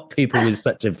 not people with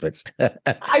such influence.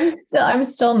 I'm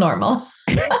still normal.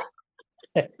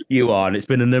 You are, and it's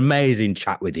been an amazing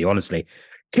chat with you, honestly.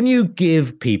 Can you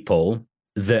give people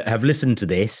that have listened to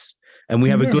this, and we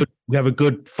have a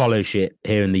good followership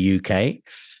here in the UK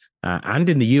and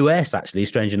in the US, actually,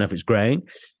 strange enough, it's growing,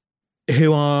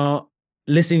 who are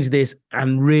listening to this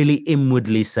and really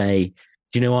inwardly say,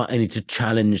 do you know what? I need to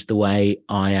challenge the way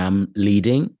I am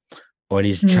leading, or I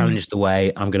need to challenge the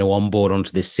way I'm going to onboard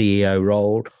onto this CEO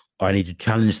role, or I need to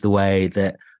challenge the way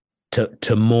that to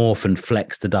morph and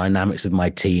flex the dynamics of my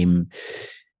team,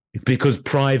 because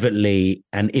privately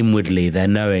and inwardly they're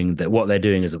knowing that what they're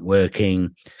doing isn't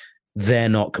working. They're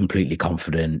not completely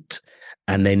confident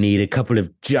and they need a couple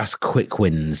of just quick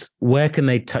wins. Where can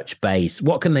they touch base?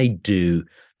 What can they do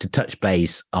to touch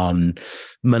base on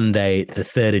Monday, the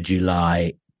 3rd of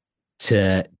July,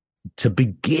 to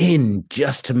begin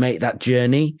just to make that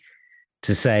journey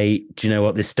to say, do you know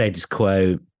what, this status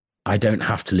quo, I don't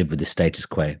have to live with this status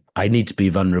quo. I need to be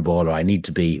vulnerable, or I need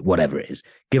to be whatever it is.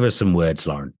 Give us some words,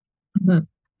 Lauren. Mm-hmm.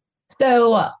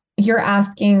 So you're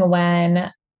asking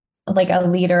when like a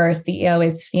leader or CEO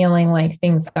is feeling like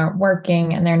things aren't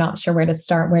working and they're not sure where to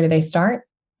start, where do they start?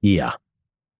 Yeah.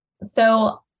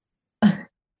 So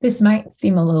this might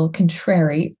seem a little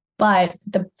contrary, but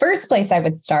the first place I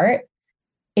would start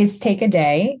is take a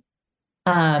day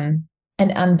and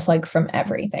unplug from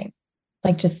everything.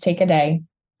 Like just take a day,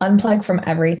 unplug from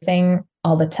everything,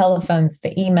 all the telephones,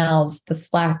 the emails, the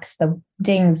Slacks, the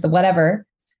dings, the whatever,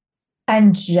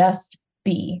 and just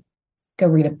be. Go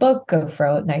read a book, go for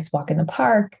a nice walk in the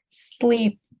park,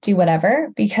 sleep, do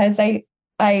whatever. Because I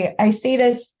say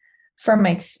this from my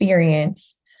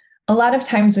experience. A lot of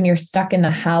times when you're stuck in the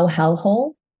how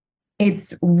hellhole,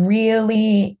 it's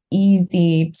really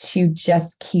easy to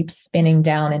just keep spinning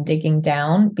down and digging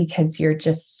down because you're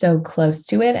just so close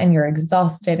to it and you're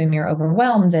exhausted and you're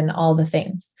overwhelmed and all the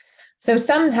things. So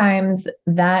sometimes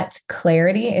that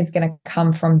clarity is going to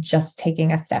come from just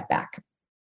taking a step back.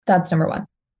 That's number one.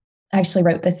 I actually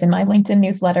wrote this in my LinkedIn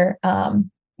newsletter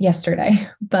yesterday,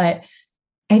 but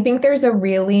I think there's a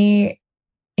really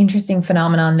interesting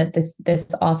phenomenon that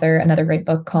this author, another great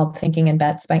book called Thinking in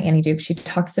Bets by Annie Duke, she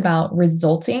talks about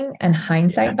resulting and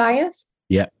hindsight bias.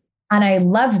 Yeah. And I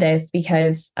love this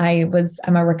because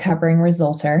I'm a recovering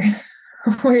resulter,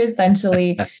 where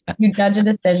essentially you judge a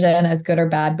decision as good or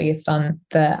bad based on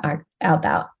the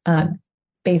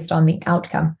based on the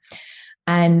outcome.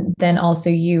 And then also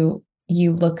you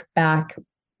look back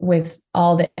with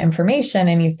all the information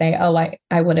and you say, oh,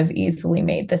 I would have easily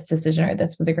made this decision, or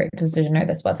this was a great decision, or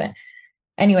this wasn't.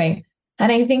 Anyway,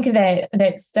 and I think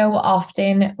that so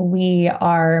often we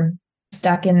are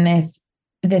stuck in this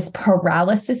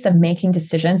paralysis of making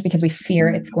decisions because we fear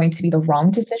it's going to be the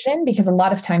wrong decision. Because a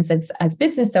lot of times as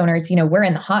business owners, we're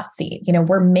in the hot seat,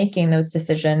 we're making those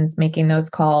decisions, making those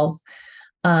calls.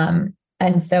 And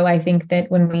so I think that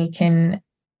when we can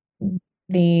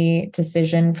the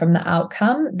decision from the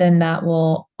outcome, then that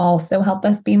will also help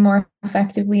us be more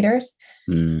effective leaders.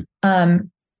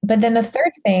 But then the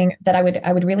third thing that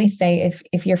I would really say,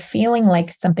 if you're feeling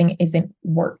like something isn't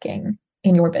working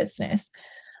in your business,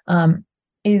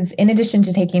 is, in addition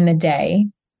to taking the day,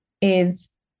 is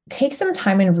take some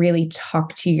time and really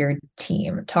talk to your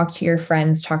team, talk to your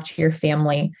friends, talk to your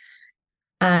family.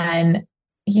 And,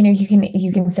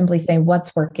 you can simply say,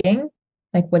 what's working?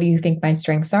 Like, what do you think my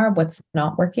strengths are? What's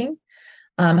not working?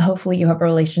 Hopefully you have a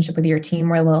relationship with your team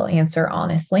where they'll answer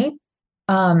honestly.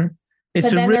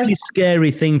 It's a really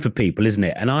scary thing for people, isn't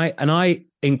it? And I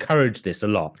encourage this a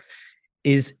lot,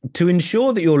 is to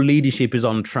ensure that your leadership is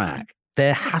on track.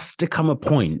 There has to come a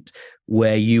point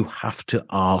where you have to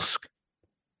ask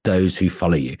those who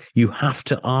follow you. You have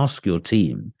to ask your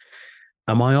team,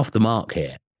 am I off the mark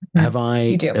here? Mm-hmm. Have I,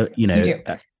 you do.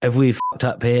 Have we fucked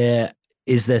up here?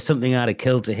 Is there something out of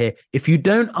kilter here? If you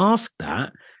don't ask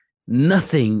that,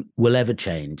 nothing will ever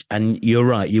change. And you're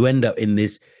right, you end up in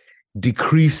this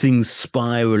decreasing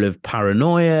spiral of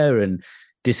paranoia and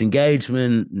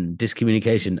disengagement and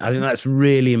discommunication. I think that's a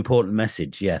really important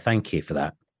message. Yeah, thank you for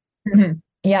that. Mm-hmm.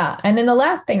 Yeah. And then the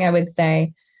last thing I would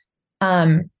say,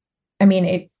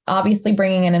 it obviously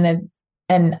bringing in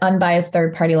an unbiased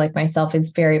third party like myself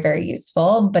is very, very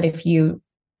useful. But if you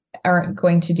aren't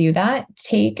going to do that,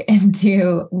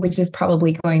 which is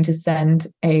probably going to send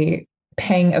a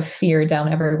pang of fear down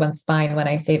everyone's spine when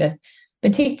I say this,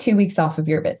 but take 2 weeks off of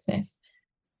your business.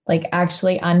 Like,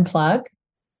 actually unplug,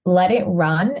 let it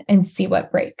run and see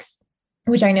what breaks.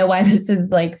 which I know why this is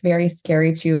like very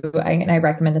scary too. And I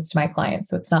recommend this to my clients.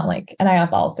 So it's not like, and I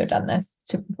have also done this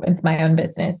with my own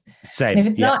business. And Same. if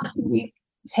it's Yeah. not 2 weeks,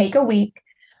 take a week.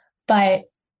 But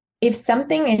if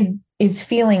something is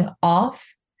feeling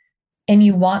off and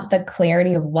you want the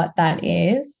clarity of what that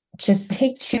is, just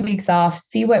take 2 weeks off,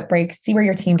 see what breaks, see where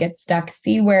your team gets stuck,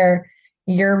 see where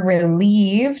you're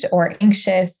relieved or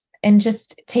anxious, and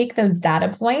just take those data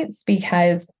points,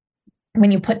 because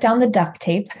when you put down the duct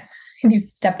tape and you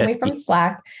step away from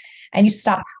Slack and you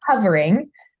stop hovering,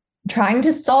 trying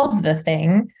to solve the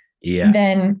thing,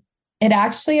 then it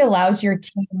actually allows your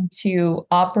team to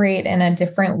operate in a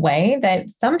different way that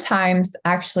sometimes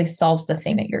actually solves the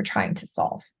thing that you're trying to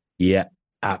solve. Yeah,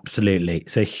 absolutely.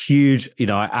 It's a huge,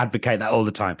 I advocate that all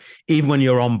the time. Even when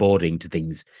you're onboarding to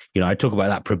things, I talk about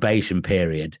that probation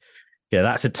period.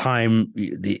 That's a time,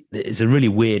 it's a really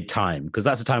weird time, because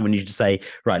that's a time when you should say,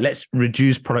 right, let's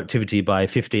reduce productivity by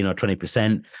 15 or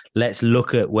 20%. Let's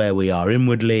look at where we are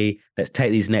inwardly. Let's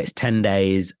take these next 10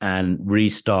 days and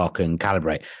restock and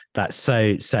calibrate. That's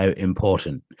so, so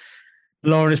important.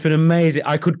 Lauren, it's been amazing.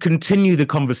 I could continue the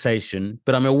conversation,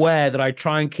 but I'm aware that I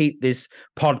try and keep this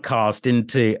podcast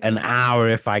into an hour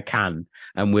if I can.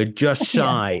 And we're just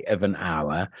shy of an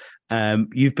hour.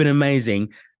 You've been amazing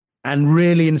and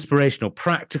really inspirational,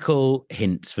 practical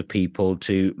hints for people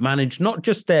to manage not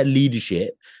just their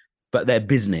leadership, but their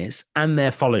business and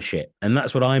their followership. And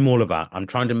that's what I'm all about. I'm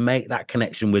trying to make that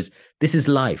connection with, this is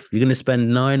life. You're going to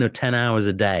spend 9 or 10 hours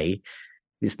a day.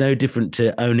 It's no different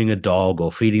to owning a dog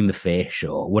or feeding the fish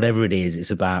or whatever it is. It's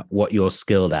about what you're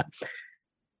skilled at.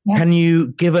 Yeah. Can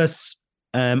you give us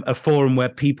a forum where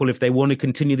people, if they want to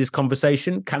continue this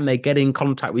conversation, can they get in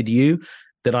contact with you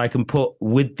that I can put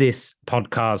with this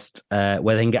podcast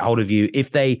where they can get hold of you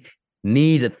if they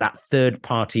need that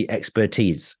third-party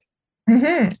expertise?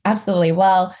 Absolutely.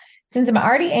 Well, since I'm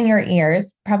already in your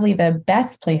ears, probably the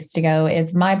best place to go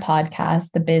is my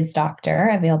podcast, The Biz Doctor,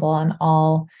 available on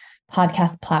all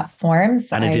podcast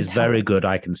platforms. And it is very good,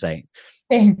 I can say.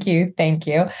 Thank you. Thank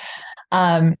you.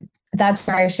 That's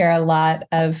where I share a lot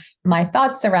of my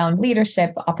thoughts around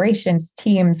leadership, operations,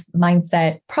 teams,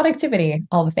 mindset, productivity,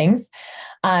 all the things.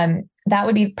 That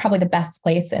would be probably the best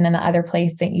place. And then the other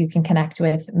place that you can connect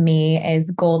with me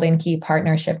is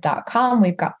goldenkeypartnership.com.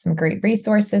 We've got some great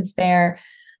resources there.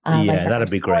 That'd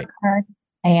be great.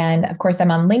 And of course, I'm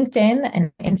on LinkedIn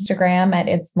and Instagram at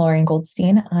It's Lauren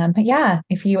Goldstein. But yeah,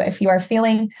 if you are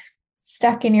feeling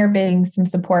stuck in your bidding, some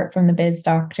support from the Biz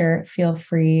Doctor, feel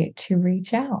free to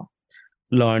reach out.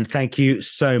 Lauren, thank you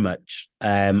so much.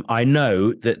 I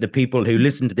know that the people who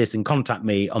listen to this and contact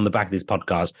me on the back of this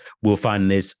podcast will find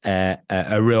this a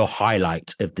real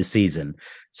highlight of the season.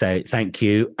 So thank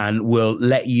you. And we'll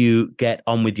let you get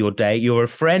on with your day. You're a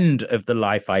friend of the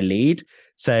life I lead.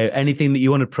 So anything that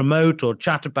you want to promote or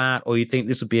chat about, or you think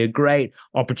this would be a great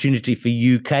opportunity for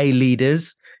UK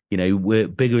leaders, we're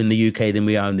bigger in the UK than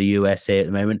we are in the US here at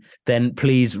the moment, then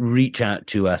please reach out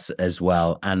to us as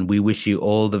well. And we wish you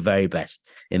all the very best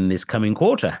in this coming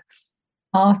quarter.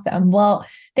 Awesome. Well,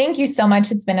 thank you so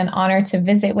much. It's been an honor to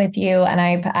visit with you. And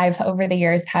I've over the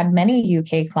years had many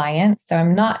UK clients, so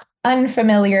I'm not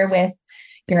unfamiliar with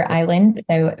your island.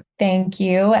 So thank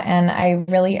you. And I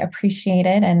really appreciate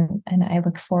it. And I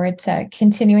look forward to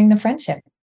continuing the friendship.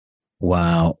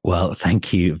 Wow. Well,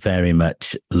 thank you very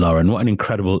much, Lauren. What an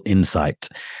incredible insight.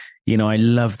 I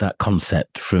love that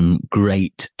concept from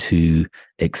great to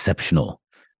exceptional.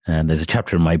 And there's a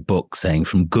chapter in my book saying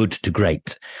from good to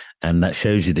great. And that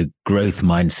shows you the growth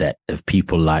mindset of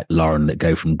people like Lauren that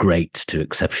go from great to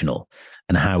exceptional,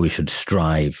 and how we should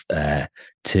strive to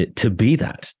be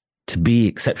that, to be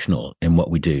exceptional in what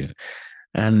we do.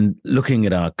 And looking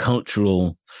at our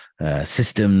cultural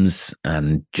systems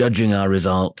and judging our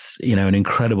results, an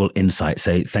incredible insight.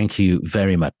 So thank you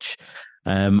very much.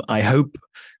 I hope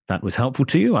that was helpful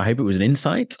to you. I hope it was an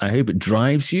insight. I hope it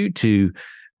drives you to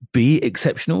be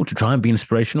exceptional, to try and be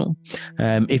inspirational.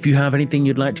 If you have anything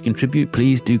you'd like to contribute,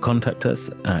 please do contact us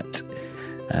at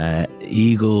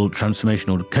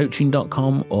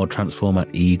eagletransformationalcoaching.com or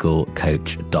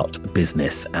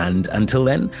transform@eaglecoach.business. And until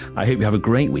then, I hope you have a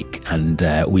great week, and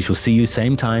we shall see you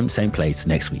same time, same place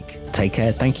next week. Take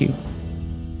care. Thank you.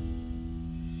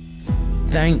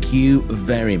 Thank you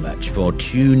very much for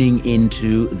tuning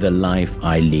into the Life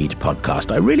I Lead podcast.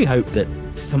 I really hope that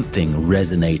something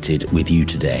resonated with you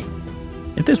today.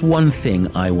 If there's one thing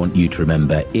I want you to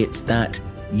remember, it's that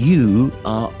you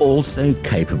are also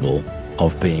capable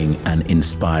of being an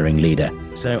inspiring leader.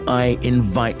 So I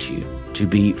invite you to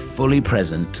be fully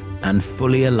present and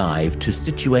fully alive to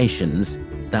situations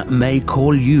that may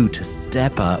call you to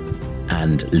step up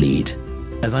and lead.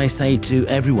 As I say to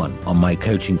everyone on my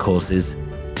coaching courses,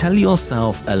 tell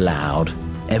yourself aloud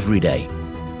every day,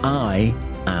 I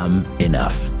am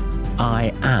enough.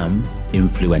 I am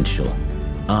influential.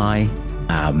 I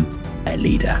am a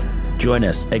leader. Join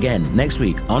us again next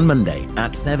week on Monday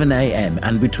at 7 a.m.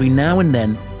 And between now and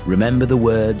then, remember the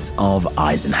words of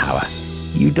Eisenhower.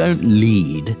 You don't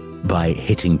lead by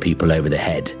hitting people over the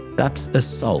head. That's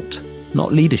assault,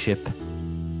 not leadership.